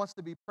 like He wants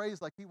to be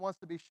praised, like He wants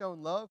to be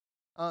shown love,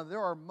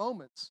 there are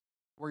moments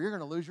where you're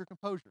going to lose your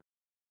composure.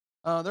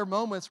 There are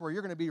moments where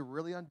you're going to be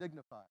really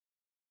undignified.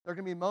 There are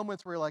going to be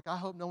moments where you're like, I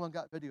hope no one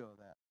got video of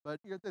that. But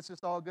it's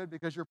just all good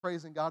because you're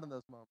praising God in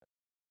those moments.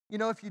 You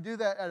know, if you do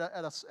that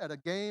at a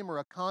game or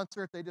a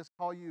concert, they just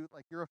call you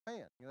like you're a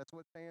fan. You know, that's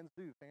what fans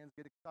do. Fans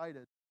get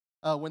excited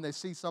when they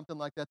see something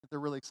like that they're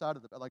really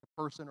excited about, like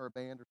a person or a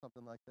band or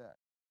something like that.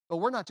 But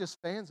we're not just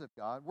fans of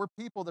God. We're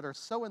people that are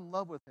so in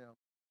love with Him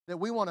that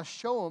we want to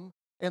show Him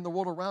and the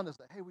world around us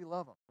that, hey, we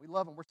love Him. We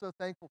love Him. We're so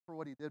thankful for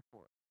what He did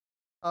for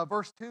us.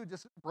 Verse 2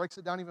 just breaks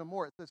it down even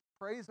more. It says,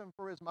 praise Him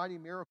for His mighty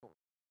miracles.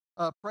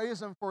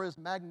 Praise Him for His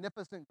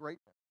magnificent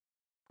greatness.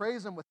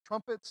 Praise Him with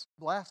trumpets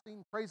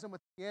blasting. Praise Him with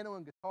piano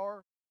and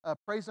guitar.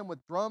 Praise Him with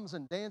drums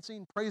and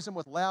dancing. Praise Him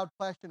with loud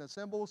clashing of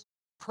cymbals.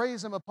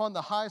 Praise Him upon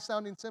the high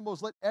sounding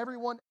cymbals. Let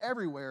everyone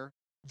everywhere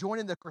join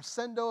in the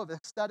crescendo of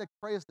ecstatic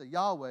praise to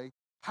Yahweh.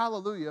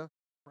 Hallelujah.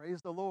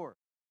 Praise the Lord.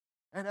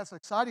 And that's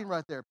exciting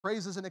right there.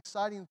 Praise is an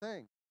exciting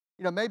thing.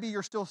 You know, maybe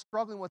you're still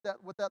struggling with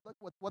what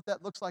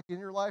that looks like in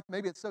your life.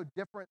 Maybe it's so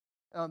different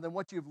than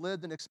what you've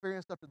lived and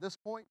experienced up to this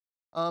point.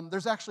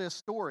 There's actually a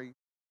story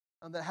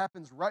that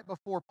happens right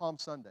before Palm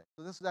Sunday.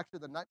 So this is actually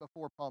the night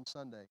before Palm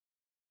Sunday.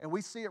 And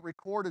we see it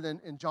recorded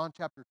in John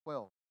chapter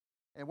 12.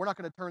 And we're not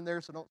going to turn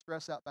there, so don't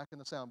stress out back in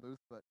the sound booth.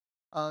 But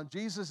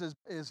Jesus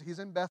he's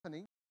in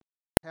Bethany,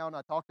 town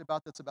I talked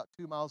about that's about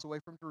 2 miles away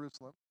from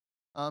Jerusalem.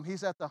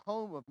 He's at the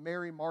home of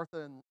Mary,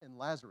 Martha, and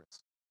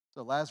Lazarus.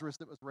 So Lazarus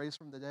that was raised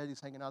from the dead, he's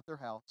hanging out their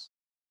house.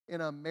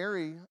 And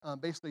Mary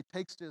basically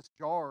takes this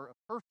jar of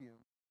perfume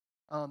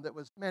it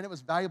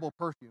was valuable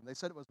perfume. They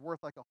said it was worth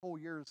like a whole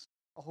year's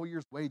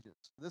wages.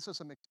 This is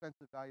some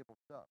expensive, valuable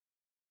stuff.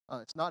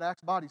 It's not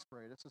Axe body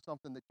spray. This is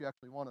something that you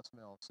actually want to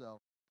smell. So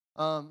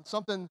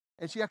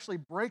and she actually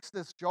breaks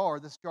this jar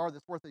that's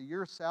worth a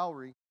year's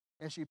salary,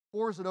 and she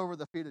pours it over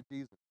the feet of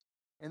Jesus.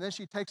 And then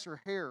she takes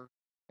her hair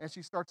and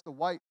she starts to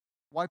wipe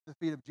the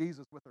feet of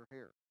Jesus with her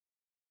hair.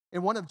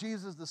 And one of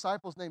Jesus'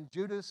 disciples named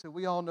Judas, who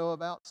we all know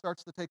about,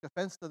 starts to take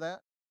offense to that.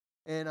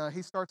 And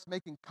he starts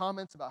making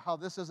comments about how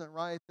this isn't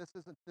right, this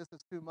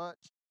is too much.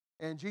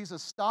 And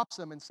Jesus stops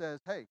him and says,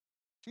 hey,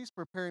 she's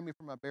preparing me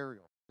for my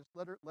burial. Just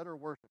let her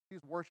worship.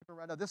 She's worshiping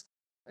right now. This,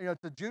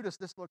 to Judas,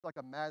 this looked like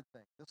a mad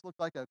thing. This looked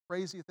like a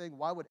crazy thing.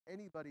 Why would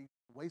anybody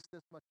waste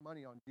this much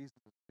money on Jesus'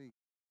 feet?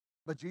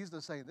 But Jesus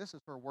is saying, this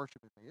is her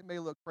worshiping me. It may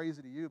look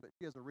crazy to you, but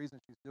she has a reason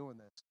she's doing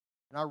this.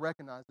 And I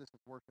recognize this is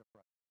worship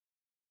right.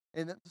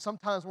 And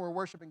sometimes when we're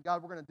worshiping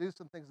God, we're going to do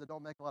some things that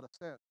don't make a lot of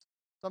sense.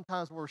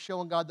 Sometimes when we're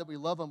showing God that we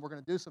love Him, we're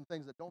going to do some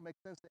things that don't make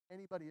sense to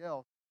anybody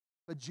else.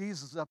 But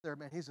Jesus is up there,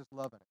 man, He's just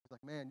loving it. He's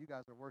like, man, you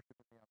guys are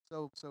worshiping me.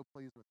 I'm so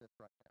pleased with this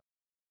right now.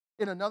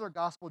 In another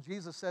gospel,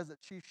 Jesus says that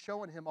she's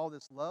showing Him all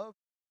this love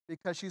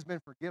because she's been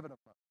forgiven of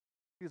much.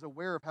 She's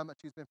aware of how much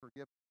she's been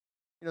forgiven.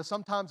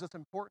 Sometimes it's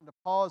important to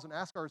pause and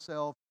ask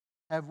ourselves,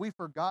 have we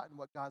forgotten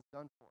what God's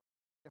done for us?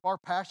 If our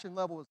passion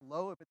level is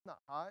low, if it's not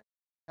high,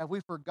 have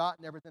we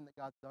forgotten everything that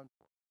God's done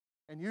for us?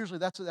 And usually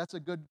that's a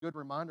good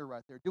reminder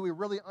right there. Do we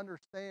really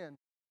understand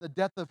the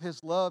depth of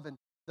His love and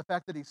the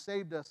fact that He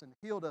saved us and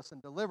healed us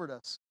and delivered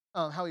us?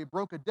 How He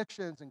broke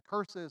addictions and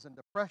curses and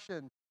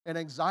depression and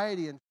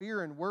anxiety and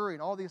fear and worry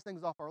and all these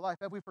things off our life.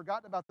 Have we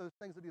forgotten about those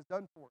things that He's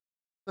done for us?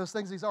 Those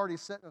things He's already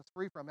setting us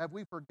free from? Have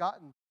we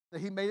forgotten that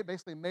He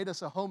basically made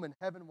us a home in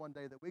heaven one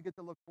day that we get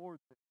to look forward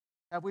to?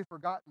 Have we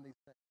forgotten these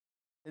things?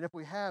 And if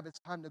we have, it's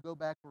time to go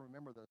back and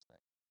remember those things.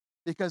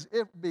 Because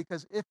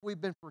if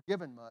we've been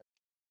forgiven much,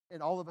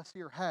 and all of us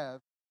here have,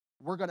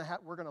 we're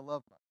gonna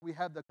love much. We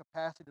have the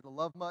capacity to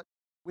love much.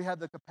 We have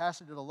the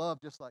capacity to love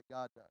just like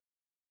God does.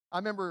 I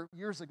remember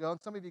years ago, and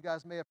some of you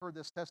guys may have heard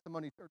this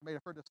testimony or may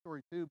have heard this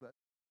story too, but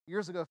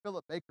years ago,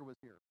 Philip Baker was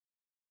here,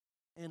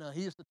 and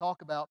he used to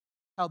talk about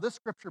how this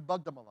scripture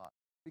bugged him a lot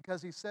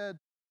because he said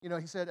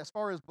as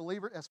far as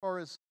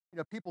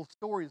people's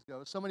stories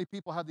go, so many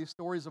people have these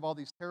stories of all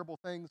these terrible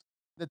things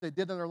that they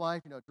did in their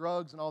life,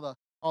 drugs and all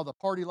the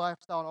party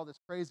lifestyle and all this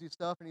crazy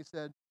stuff, and he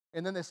said,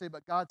 and then they say,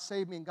 but God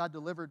saved me and God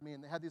delivered me,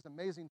 and they had these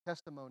amazing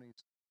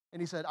testimonies.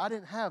 And he said, I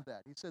didn't have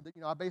that. He said that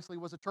I basically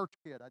was a church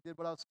kid. I did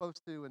what I was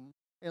supposed to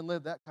and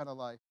lived that kind of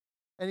life.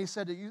 And he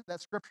said that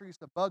scripture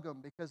used to bug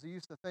him because he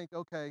used to think,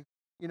 okay,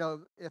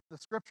 if the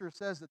scripture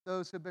says that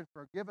those who've been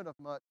forgiven of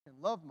much can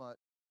love much,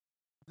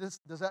 does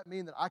that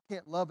mean that I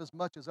can't love as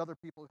much as other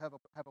people who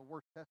have a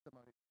worse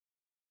testimony?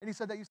 And he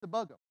said that used to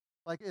bug him.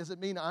 Like, does it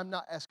mean I'm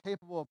not as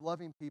capable of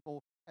loving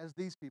people as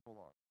these people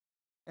are?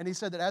 And he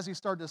said that as he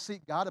started to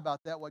seek God about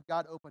that, what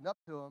God opened up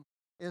to him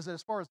is that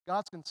as far as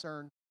God's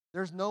concerned,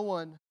 there's no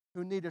one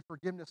who needed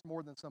forgiveness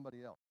more than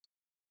somebody else.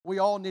 We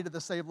all needed the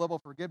same level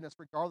of forgiveness,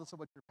 regardless of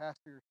what your past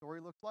or your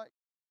story looks like.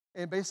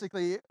 And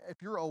basically,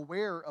 if you're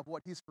aware of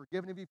what He's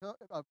forgiven of you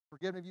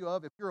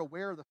of, if you're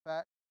aware of the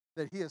fact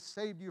that He has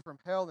saved you from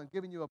hell and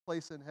given you a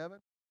place in heaven,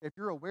 if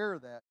you're aware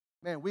of that,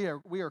 man, we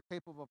are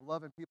capable of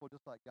loving people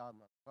just like God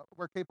loves us.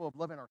 We're capable of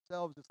loving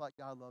ourselves just like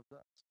God loves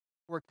us.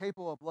 We're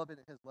capable of loving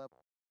at His level.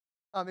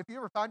 If you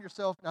ever find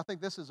yourself, and I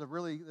think this is a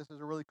really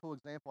cool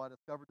example I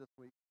discovered this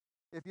week.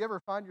 If you ever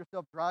find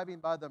yourself driving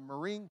by the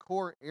Marine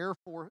Corps Air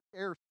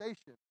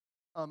Station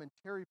in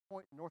Cherry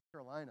Point, North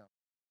Carolina,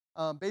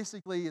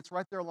 basically it's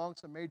right there along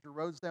some major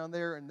roads down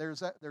there, and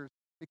there's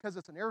because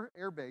it's an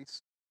air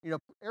base,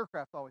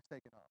 aircraft's always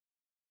taking off.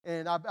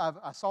 And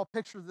I saw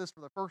pictures of this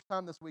for the first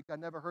time this week. I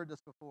never heard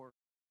this before.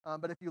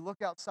 But if you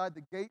look outside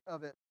the gate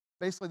of it,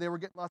 basically they were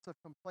getting lots of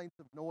complaints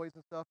of noise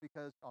and stuff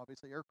because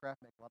obviously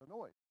aircraft make a lot of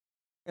noise.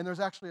 And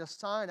there's actually a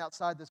sign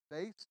outside this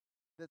base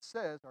that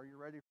says, "Are you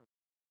ready for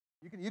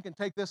this?" You can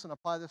take this and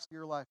apply this to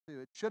your life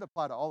too. It should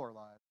apply to all our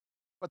lives.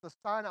 But the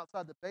sign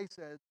outside the base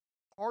says,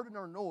 "Pardon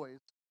our noise.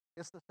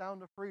 It's the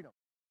sound of freedom."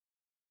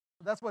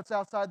 That's what's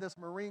outside this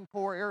Marine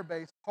Corps Air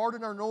Base.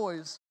 Pardon our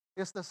noise.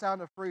 It's the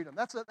sound of freedom.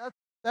 That's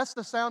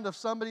the sound of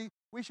somebody.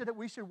 We should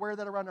wear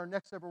that around our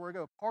necks everywhere we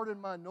go.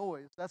 Pardon my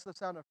noise. That's the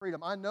sound of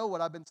freedom. I know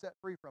what I've been set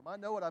free from. I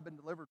know what I've been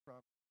delivered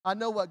from. I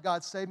know what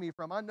God saved me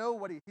from. I know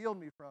what He healed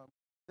me from.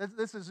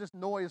 This is just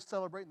noise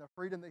celebrating the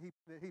freedom that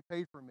He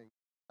paid for me.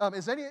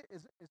 Is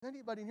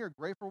anybody in here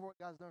grateful for what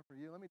God's done for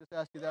you? Let me just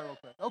ask you that real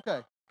quick.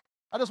 Okay.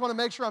 I just want to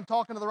make sure I'm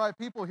talking to the right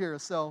people here.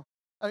 So,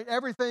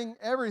 everything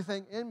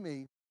in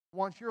me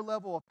wants your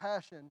level of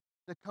passion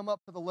to come up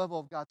to the level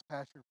of God's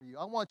passion for you.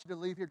 I want you to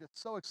leave here just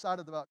so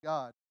excited about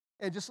God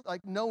and just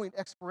like knowing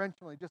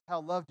experientially just how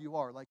loved you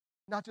are. Like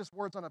not just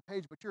words on a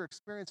page, but you're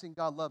experiencing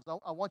God loves.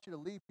 I want you to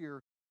leave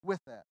here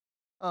with that.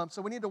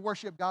 So we need to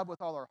worship God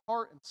with all our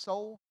heart and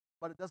soul,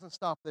 but it doesn't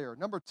stop there.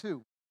 Number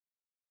 2,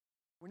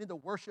 we need to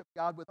worship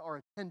God with our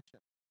attention.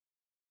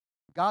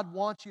 God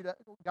wants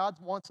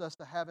us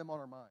to have Him on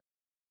our mind.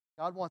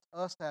 God wants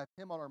us to have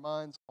Him on our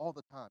minds all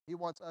the time. He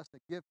wants us to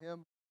give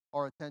Him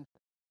our attention.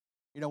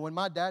 When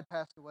my dad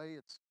passed away,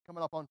 it's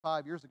coming up on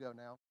 5 years ago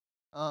now,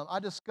 I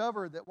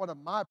discovered that one of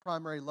my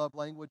primary love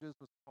languages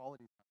was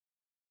quality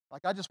time.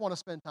 Like, I just want to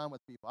spend time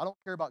with people. I don't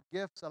care about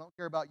gifts. I don't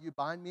care about you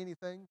buying me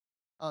anything.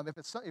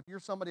 If you're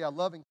somebody I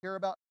love and care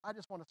about, I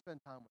just want to spend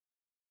time with you.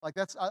 Like,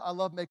 I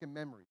love making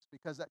memories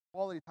because that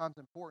quality time is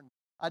important.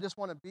 I just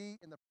want to be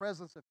in the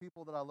presence of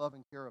people that I love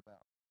and care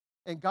about.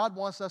 And God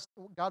wants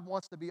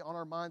to be on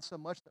our minds so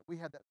much that we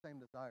have that same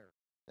desire.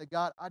 That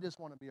God, I just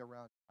want to be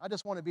around you. I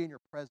just want to be in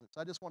your presence.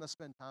 I just want to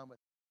spend time with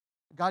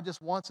you. God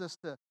just wants us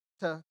to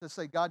to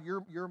say, God,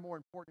 you're more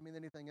important to me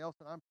than anything else,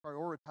 and I'm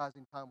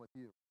prioritizing time with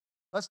you.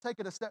 Let's take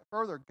it a step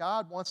further.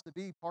 God wants to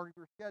be part of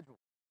your schedule.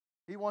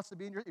 He wants to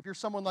be in your, if you're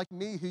someone like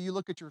me who you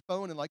look at your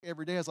phone and like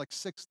every day has like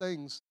 6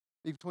 things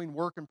between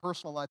work and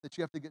personal life that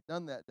you have to get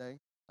done that day,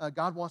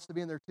 God wants to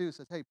be in there too.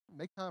 Says, hey,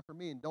 make time for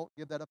me and don't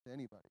give that up to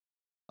anybody.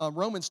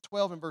 Romans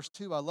 12 and verse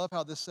 2, I love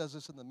how this says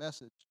this in the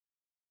Message.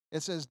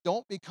 It says,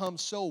 don't become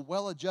so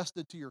well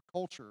adjusted to your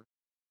culture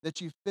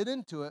that you fit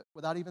into it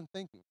without even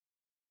thinking.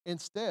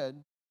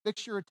 Instead,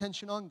 fix your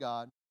attention on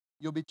God.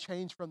 You'll be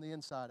changed from the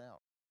inside out.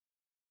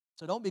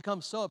 So don't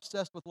become so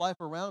obsessed with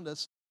life around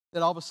us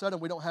that all of a sudden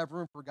we don't have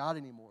room for God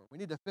anymore. We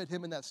need to fit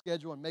Him in that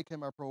schedule and make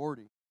Him our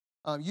priority.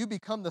 You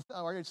become I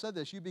already said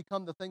this, you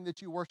become the thing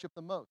that you worship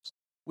the most.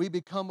 We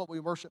become what we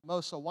worship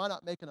most, so why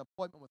not make an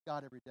appointment with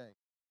God every day?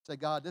 Say,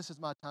 God, this is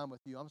my time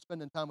with you. I'm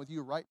spending time with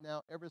you right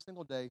now every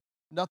single day.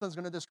 Nothing's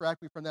going to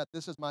distract me from that.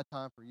 This is my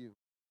time for you.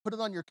 Put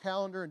it on your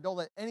calendar and don't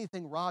let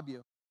anything rob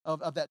you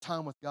of that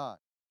time with God.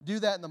 Do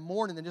that in the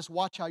morning and just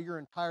watch how your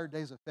entire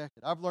day is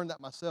affected. I've learned that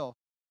myself.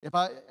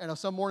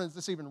 Some mornings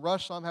it's even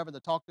rushed, so I'm having to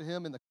talk to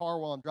Him in the car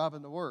while I'm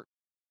driving to work.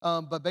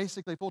 But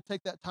basically, if we'll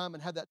take that time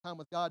and have that time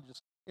with God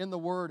just in the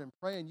Word and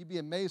praying, you'd be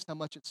amazed how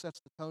much it sets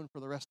the tone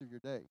for the rest of your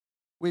day.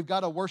 We've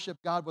got to worship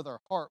God with our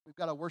heart. We've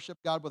got to worship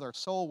God with our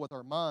soul, with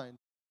our mind.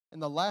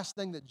 And the last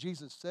thing that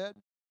Jesus said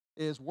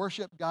is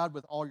worship God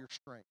with all your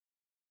strength.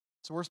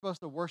 So we're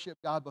supposed to worship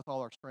God with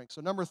all our strength.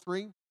 So number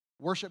 3,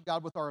 worship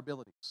God with our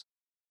abilities.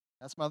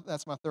 That's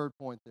my third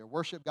point there.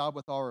 Worship God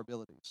with our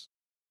abilities.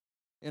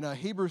 In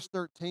Hebrews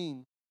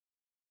 13,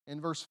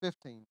 in verse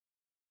 15,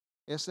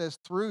 it says,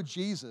 through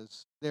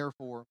Jesus,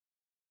 therefore,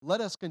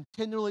 let us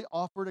continually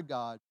offer to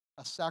God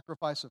a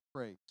sacrifice of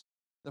praise,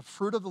 the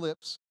fruit of the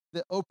lips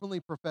that openly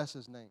profess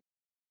His name.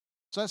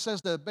 So it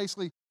says to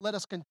basically let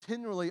us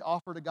continually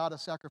offer to God a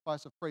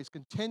sacrifice of praise,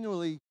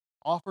 continually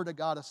offer to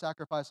God a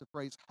sacrifice of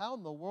praise. How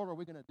in the world are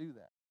we going to do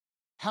that?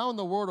 How in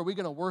the world are we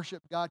going to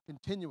worship God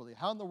continually?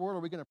 How in the world are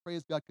we going to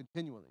praise God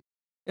continually?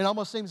 It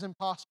almost seems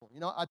impossible. You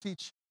know, I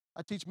teach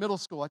middle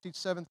school. I teach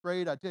 7th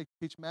grade. I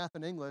teach math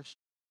and English.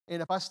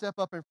 And if I step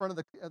up in front of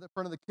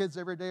the kids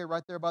every day,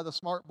 right there by the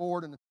smart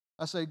board, and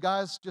I say,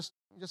 guys, just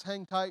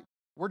hang tight.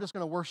 We're just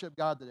going to worship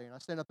God today. And I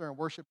stand up there and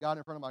worship God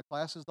in front of my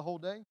classes the whole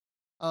day.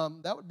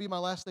 That would be my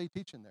last day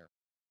teaching there.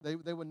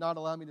 They would not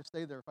allow me to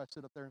stay there if I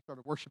stood up there and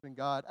started worshiping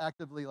God,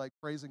 actively like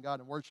praising God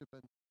and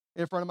worshiping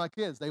in front of my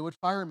kids. They would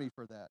fire me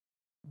for that.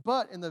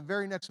 But in the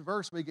very next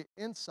verse, we get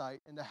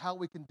insight into how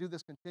we can do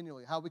this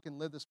continually, how we can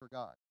live this for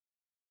God.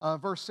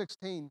 Verse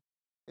 16,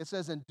 it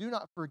says, and do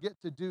not forget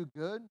to do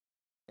good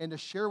and to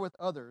share with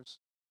others,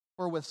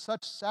 for with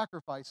such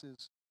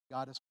sacrifices,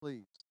 God is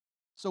pleased.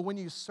 So when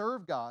you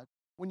serve God,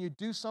 when you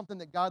do something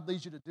that God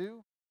leads you to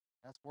do,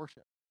 that's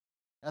worship.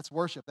 That's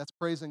worship. That's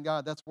praising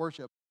God. That's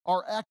worship.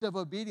 Our act of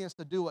obedience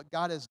to do what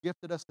God has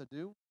gifted us to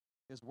do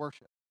is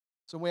worship.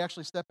 So when we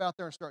actually step out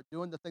there and start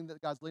doing the thing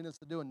that God's leading us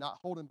to do and not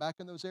holding back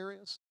in those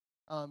areas,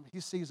 He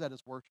sees that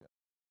as worship.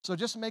 So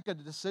just make a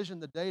decision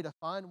today to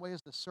find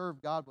ways to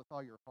serve God with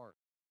all your heart.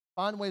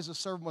 Find ways to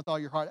serve Him with all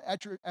your heart.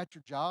 At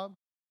your job,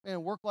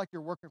 man, work like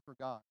you're working for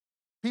God.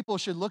 People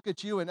should look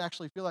at you and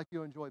actually feel like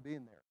you enjoy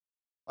being there.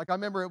 Like I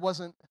remember was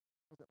it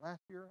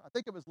last year? I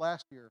think it was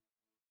last year.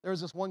 There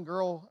was this one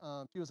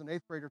girl, she was an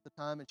 8th grader at the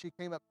time, and she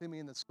came up to me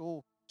in the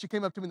school. She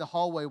came up to me in the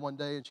hallway one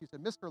day, and she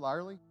said, Mr.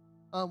 Lyerly,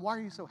 why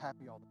are you so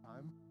happy all the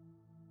time?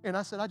 And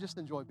I said, I just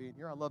enjoy being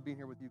here. I love being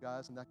here with you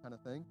guys and that kind of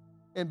thing.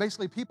 And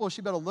basically, people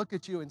should be able to look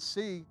at you and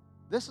see,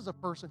 this is a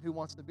person who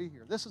wants to be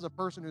here. This is a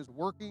person who's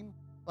working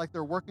like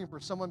they're working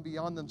for someone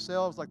beyond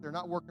themselves, like they're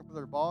not working for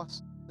their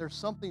boss. There's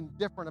something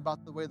different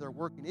about the way they're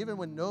working. Even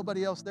when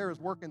nobody else there is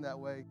working that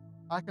way,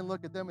 I can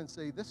look at them and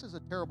say, this is a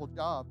terrible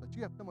job, but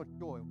you have so much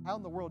joy. How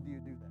in the world do you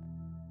do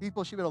that?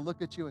 People should be able to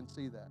look at you and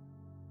see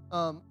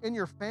that. In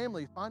your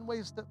family, find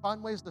ways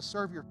to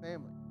serve your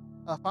family.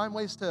 Find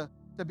ways to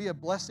be a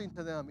blessing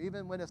to them,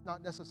 even when it's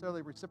not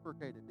necessarily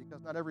reciprocated,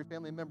 because not every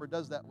family member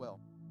does that well.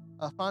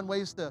 Find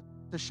ways to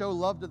show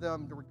love to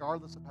them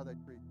regardless of how they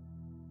treat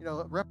you. You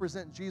know,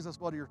 represent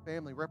Jesus well to your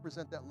family.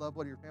 Represent that love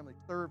well to your family.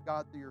 Serve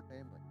God through your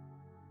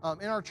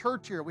family. In our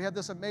church here, we have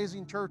this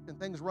amazing church, and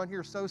things run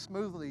here so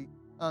smoothly,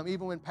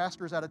 even when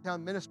pastor's out of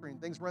town ministering,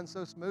 things run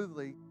so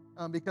smoothly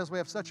because we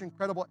have such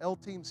incredible L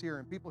teams here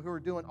and people who are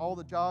doing all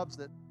the jobs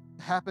that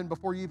happen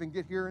before you even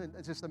get here, and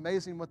it's just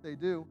amazing what they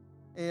do.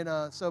 And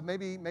so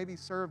maybe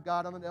serve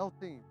God on an L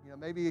team. You know,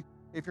 maybe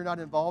if you're not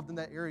involved in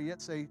that area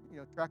yet, say, you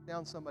know, track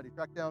down,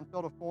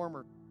 fill a form,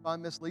 or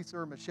find Miss Lisa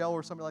or Michelle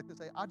or somebody like that.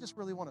 Say, I just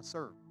really want to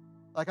serve.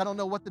 Like, I don't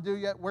know what to do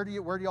yet. Where do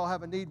y'all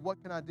have a need?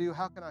 What can I do?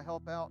 How can I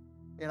help out?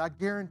 And I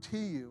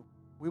guarantee you,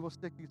 we will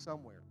stick you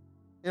somewhere.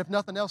 If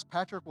nothing else,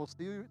 Patrick will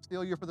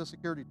steal you for the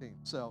security team.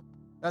 So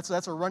that's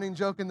a running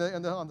joke on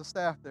the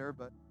staff there.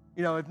 But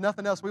you know, if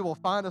nothing else, we will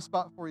find a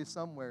spot for you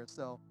somewhere.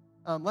 So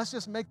let's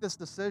just make this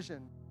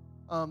decision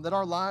that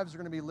our lives are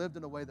going to be lived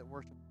in a way that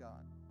worships God.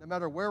 No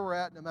matter where we're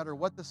at, no matter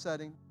what the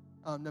setting,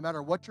 no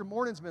matter what your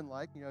morning's been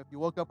like. You know, if you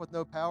woke up with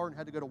no power and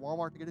had to go to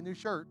Walmart to get a new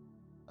shirt,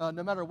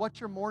 No matter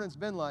what your morning's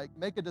been like,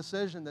 make a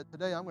decision that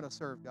today I'm going to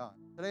serve God.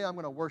 Today I'm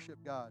going to worship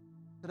God.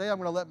 Today I'm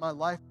going to let my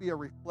life be a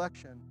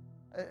reflection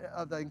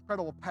of the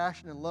incredible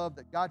passion and love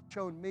that God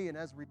showed me, and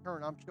as a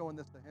return, I'm showing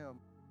this to Him,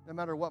 no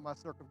matter what my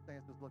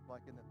circumstances look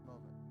like in this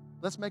moment.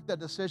 Let's make that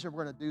decision.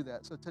 We're going to do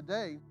that. So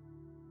today,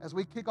 as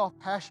we kick off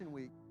Passion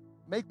Week,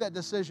 make that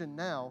decision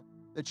now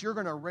that you're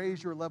going to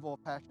raise your level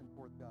of passion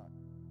towards God.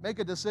 Make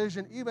a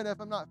decision, even if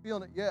I'm not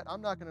feeling it yet,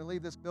 I'm not going to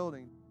leave this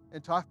building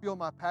until I feel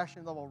my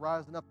passion level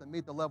rising up to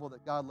meet the level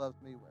that God loves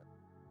me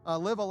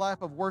with. Live a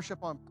life of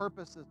worship on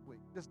purpose this week.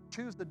 Just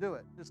choose to do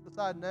it. Just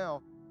decide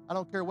now, I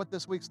don't care what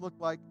this week's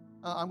looked like,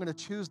 I'm going to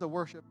choose to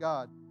worship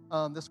God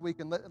this week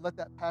and let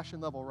that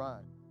passion level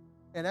rise.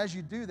 And as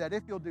you do that,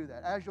 if you'll do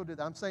that, as you'll do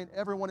that, I'm saying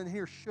everyone in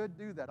here should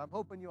do that. I'm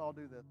hoping you all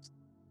do this.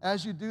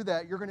 As you do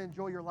that, you're going to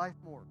enjoy your life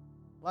more.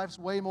 Life's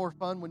way more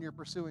fun when you're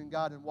pursuing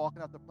God and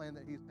walking out the plan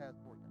that He's had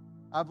for you.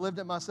 I've lived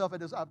it myself.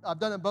 I've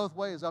done it both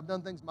ways. I've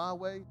done things my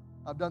way.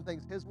 I've done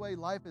things His way.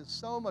 Life is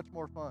so much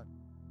more fun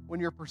when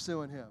you're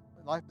pursuing Him.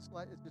 Life is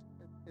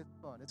it's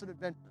fun. It's an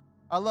adventure.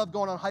 I love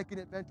going on hiking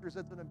adventures.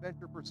 It's an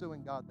adventure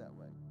pursuing God that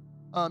way.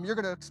 You're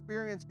going to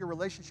experience your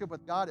relationship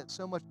with God at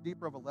so much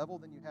deeper of a level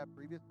than you have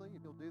previously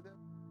if you'll do this.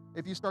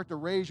 If you start to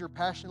raise your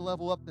passion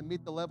level up to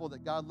meet the level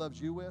that God loves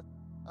you with,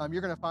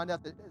 you're going to find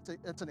out that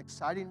it's an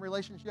exciting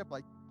relationship.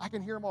 Like, I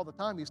can hear Him all the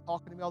time. He's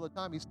talking to me all the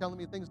time. He's telling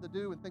me things to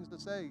do and things to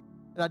say.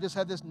 And I just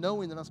have this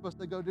knowing that I'm supposed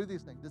to go do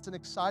these things. It's an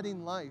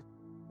exciting life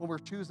when we're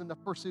choosing to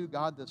pursue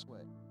God this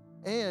way.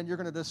 And you're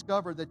going to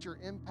discover that your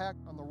impact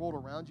on the world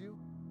around you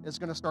is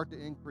going to start to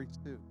increase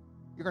too.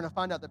 You're going to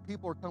find out that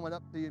people are coming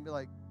up to you and be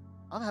like,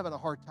 I'm having a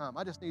hard time.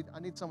 I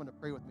need someone to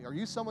pray with me. Are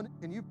you someone,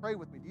 can you pray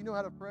with me? Do you know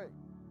how to pray?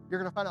 You're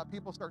going to find out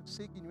people start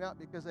seeking you out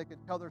because they can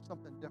tell there's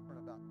something different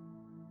about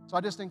you. So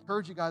I just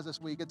encourage you guys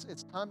this week,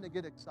 it's time to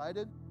get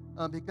excited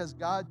because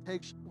God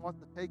wants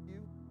to take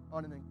you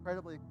on an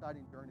incredibly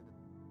exciting journey this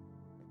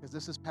week, because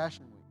this is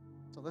Passion Week.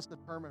 So let's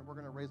determine we're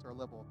going to raise our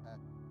level of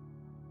passion.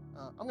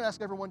 I'm going to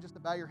ask everyone just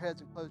to bow your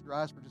heads and close your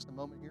eyes for just a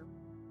moment here.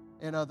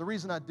 And the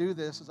reason I do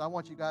this is I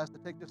want you guys to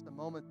take just a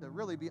moment to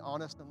really be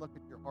honest and look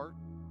at your heart.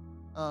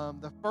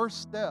 The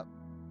first step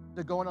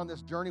to going on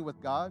this journey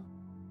with God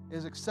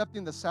is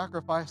accepting the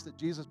sacrifice that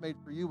Jesus made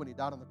for you when He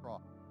died on the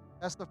cross.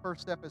 That's the first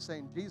step, is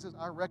saying, Jesus,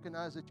 I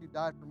recognize that you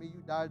died for me.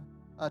 You died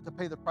to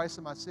pay the price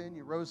of my sin.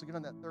 You rose again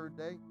on that third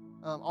day,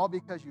 all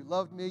because you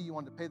loved me. You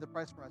wanted to pay the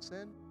price for my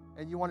sin,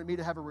 and you wanted me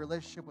to have a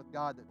relationship with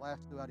God that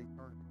lasts throughout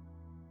eternity.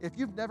 If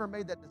you've never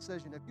made that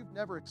decision, if you've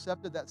never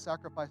accepted that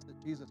sacrifice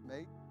that Jesus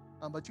made,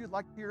 but you'd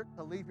like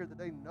to leave here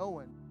today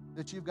knowing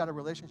that you've got a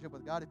relationship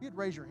with God, if you'd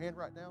raise your hand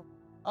right now,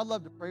 I'd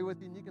love to pray with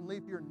you, and you can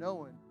leave here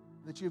knowing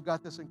that you've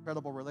got this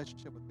incredible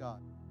relationship with God.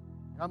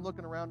 And I'm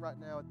looking around right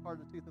now. It's hard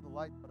to see through the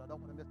light, but I don't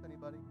want to miss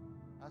anybody.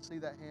 I see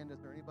that hand. Is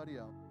there anybody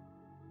else?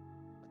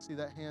 I see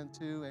that hand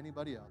too.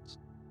 Anybody else?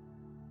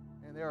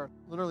 And they are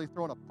literally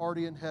throwing a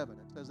party in heaven.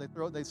 It says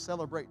they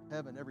celebrate in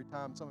heaven every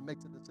time someone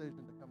makes a decision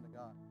to come to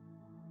God.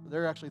 So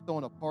they're actually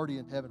throwing a party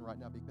in heaven right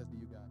now because of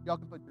you guys. Y'all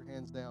can put your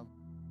hands down.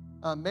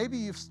 Maybe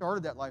you've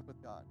started that life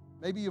with God.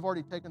 Maybe you've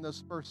already taken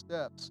those first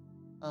steps,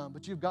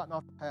 but you've gotten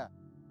off the path.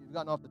 You've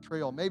gotten off the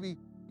trail. Maybe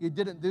you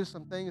didn't do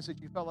some things that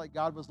you felt like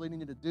God was leading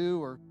you to do,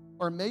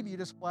 or maybe you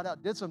just flat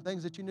out did some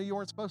things that you knew you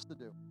weren't supposed to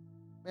do.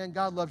 Man,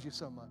 God loves you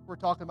so much. We're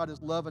talking about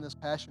His love and His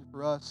passion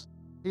for us.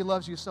 He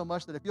loves you so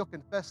much that if you'll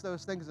confess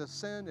those things as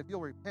sin, if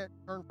you'll repent,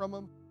 turn from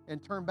them,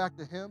 and turn back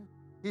to Him,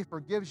 He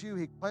forgives you,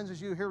 He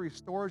cleanses you, He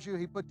restores you,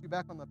 He puts you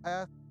back on the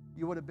path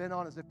you would have been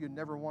on as if you'd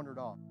never wandered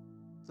off.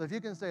 So if you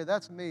can say,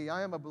 that's me,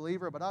 I am a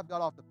believer, but I've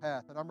got off the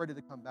path, and I'm ready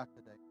to come back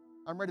today.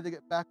 I'm ready to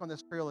get back on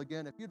this trail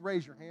again. If you'd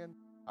raise your hand,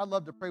 I'd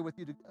love to pray with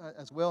you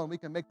as well, and we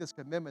can make this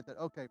commitment that,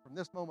 okay, from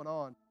this moment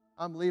on,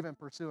 I'm leaving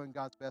pursuing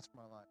God's best for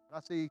my life.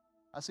 And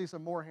I see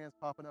some more hands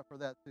popping up for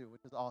that too,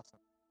 which is awesome.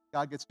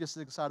 God gets just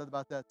as excited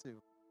about that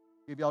too.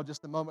 Give y'all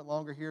just a moment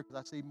longer here because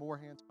I see more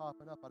hands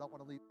popping up. I don't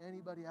want to leave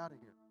anybody out of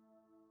here.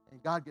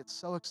 And God gets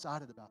so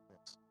excited about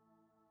this.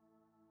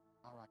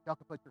 All right, y'all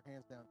can put your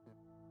hands down too.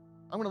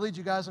 I'm going to lead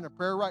you guys in a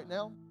prayer right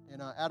now,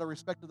 and out of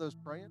respect to those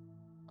praying,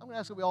 I'm going to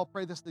ask that we all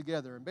pray this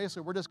together. And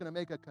basically, we're just going to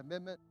make a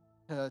commitment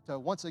to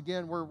once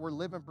again, we're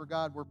living for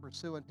God. We're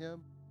pursuing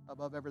Him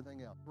above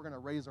everything else. We're going to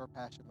raise our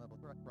passion level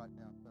right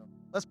now. So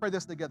let's pray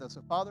this together.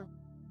 So, Father,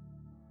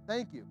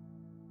 thank you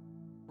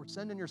for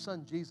sending your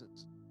Son,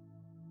 Jesus,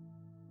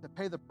 to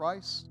pay the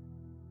price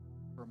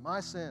for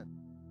my sin,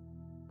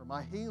 for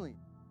my healing,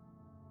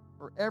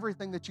 for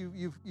everything that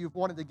you've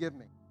wanted to give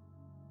me.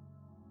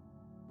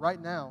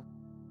 Right now,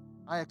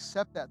 I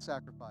accept that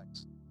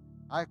sacrifice.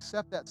 I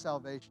accept that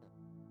salvation.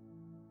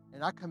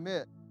 And I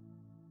commit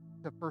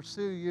to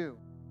pursue you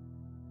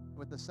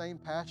with the same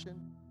passion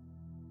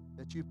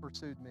that you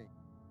pursued me.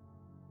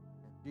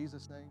 In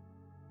Jesus' name,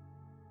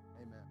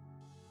 amen.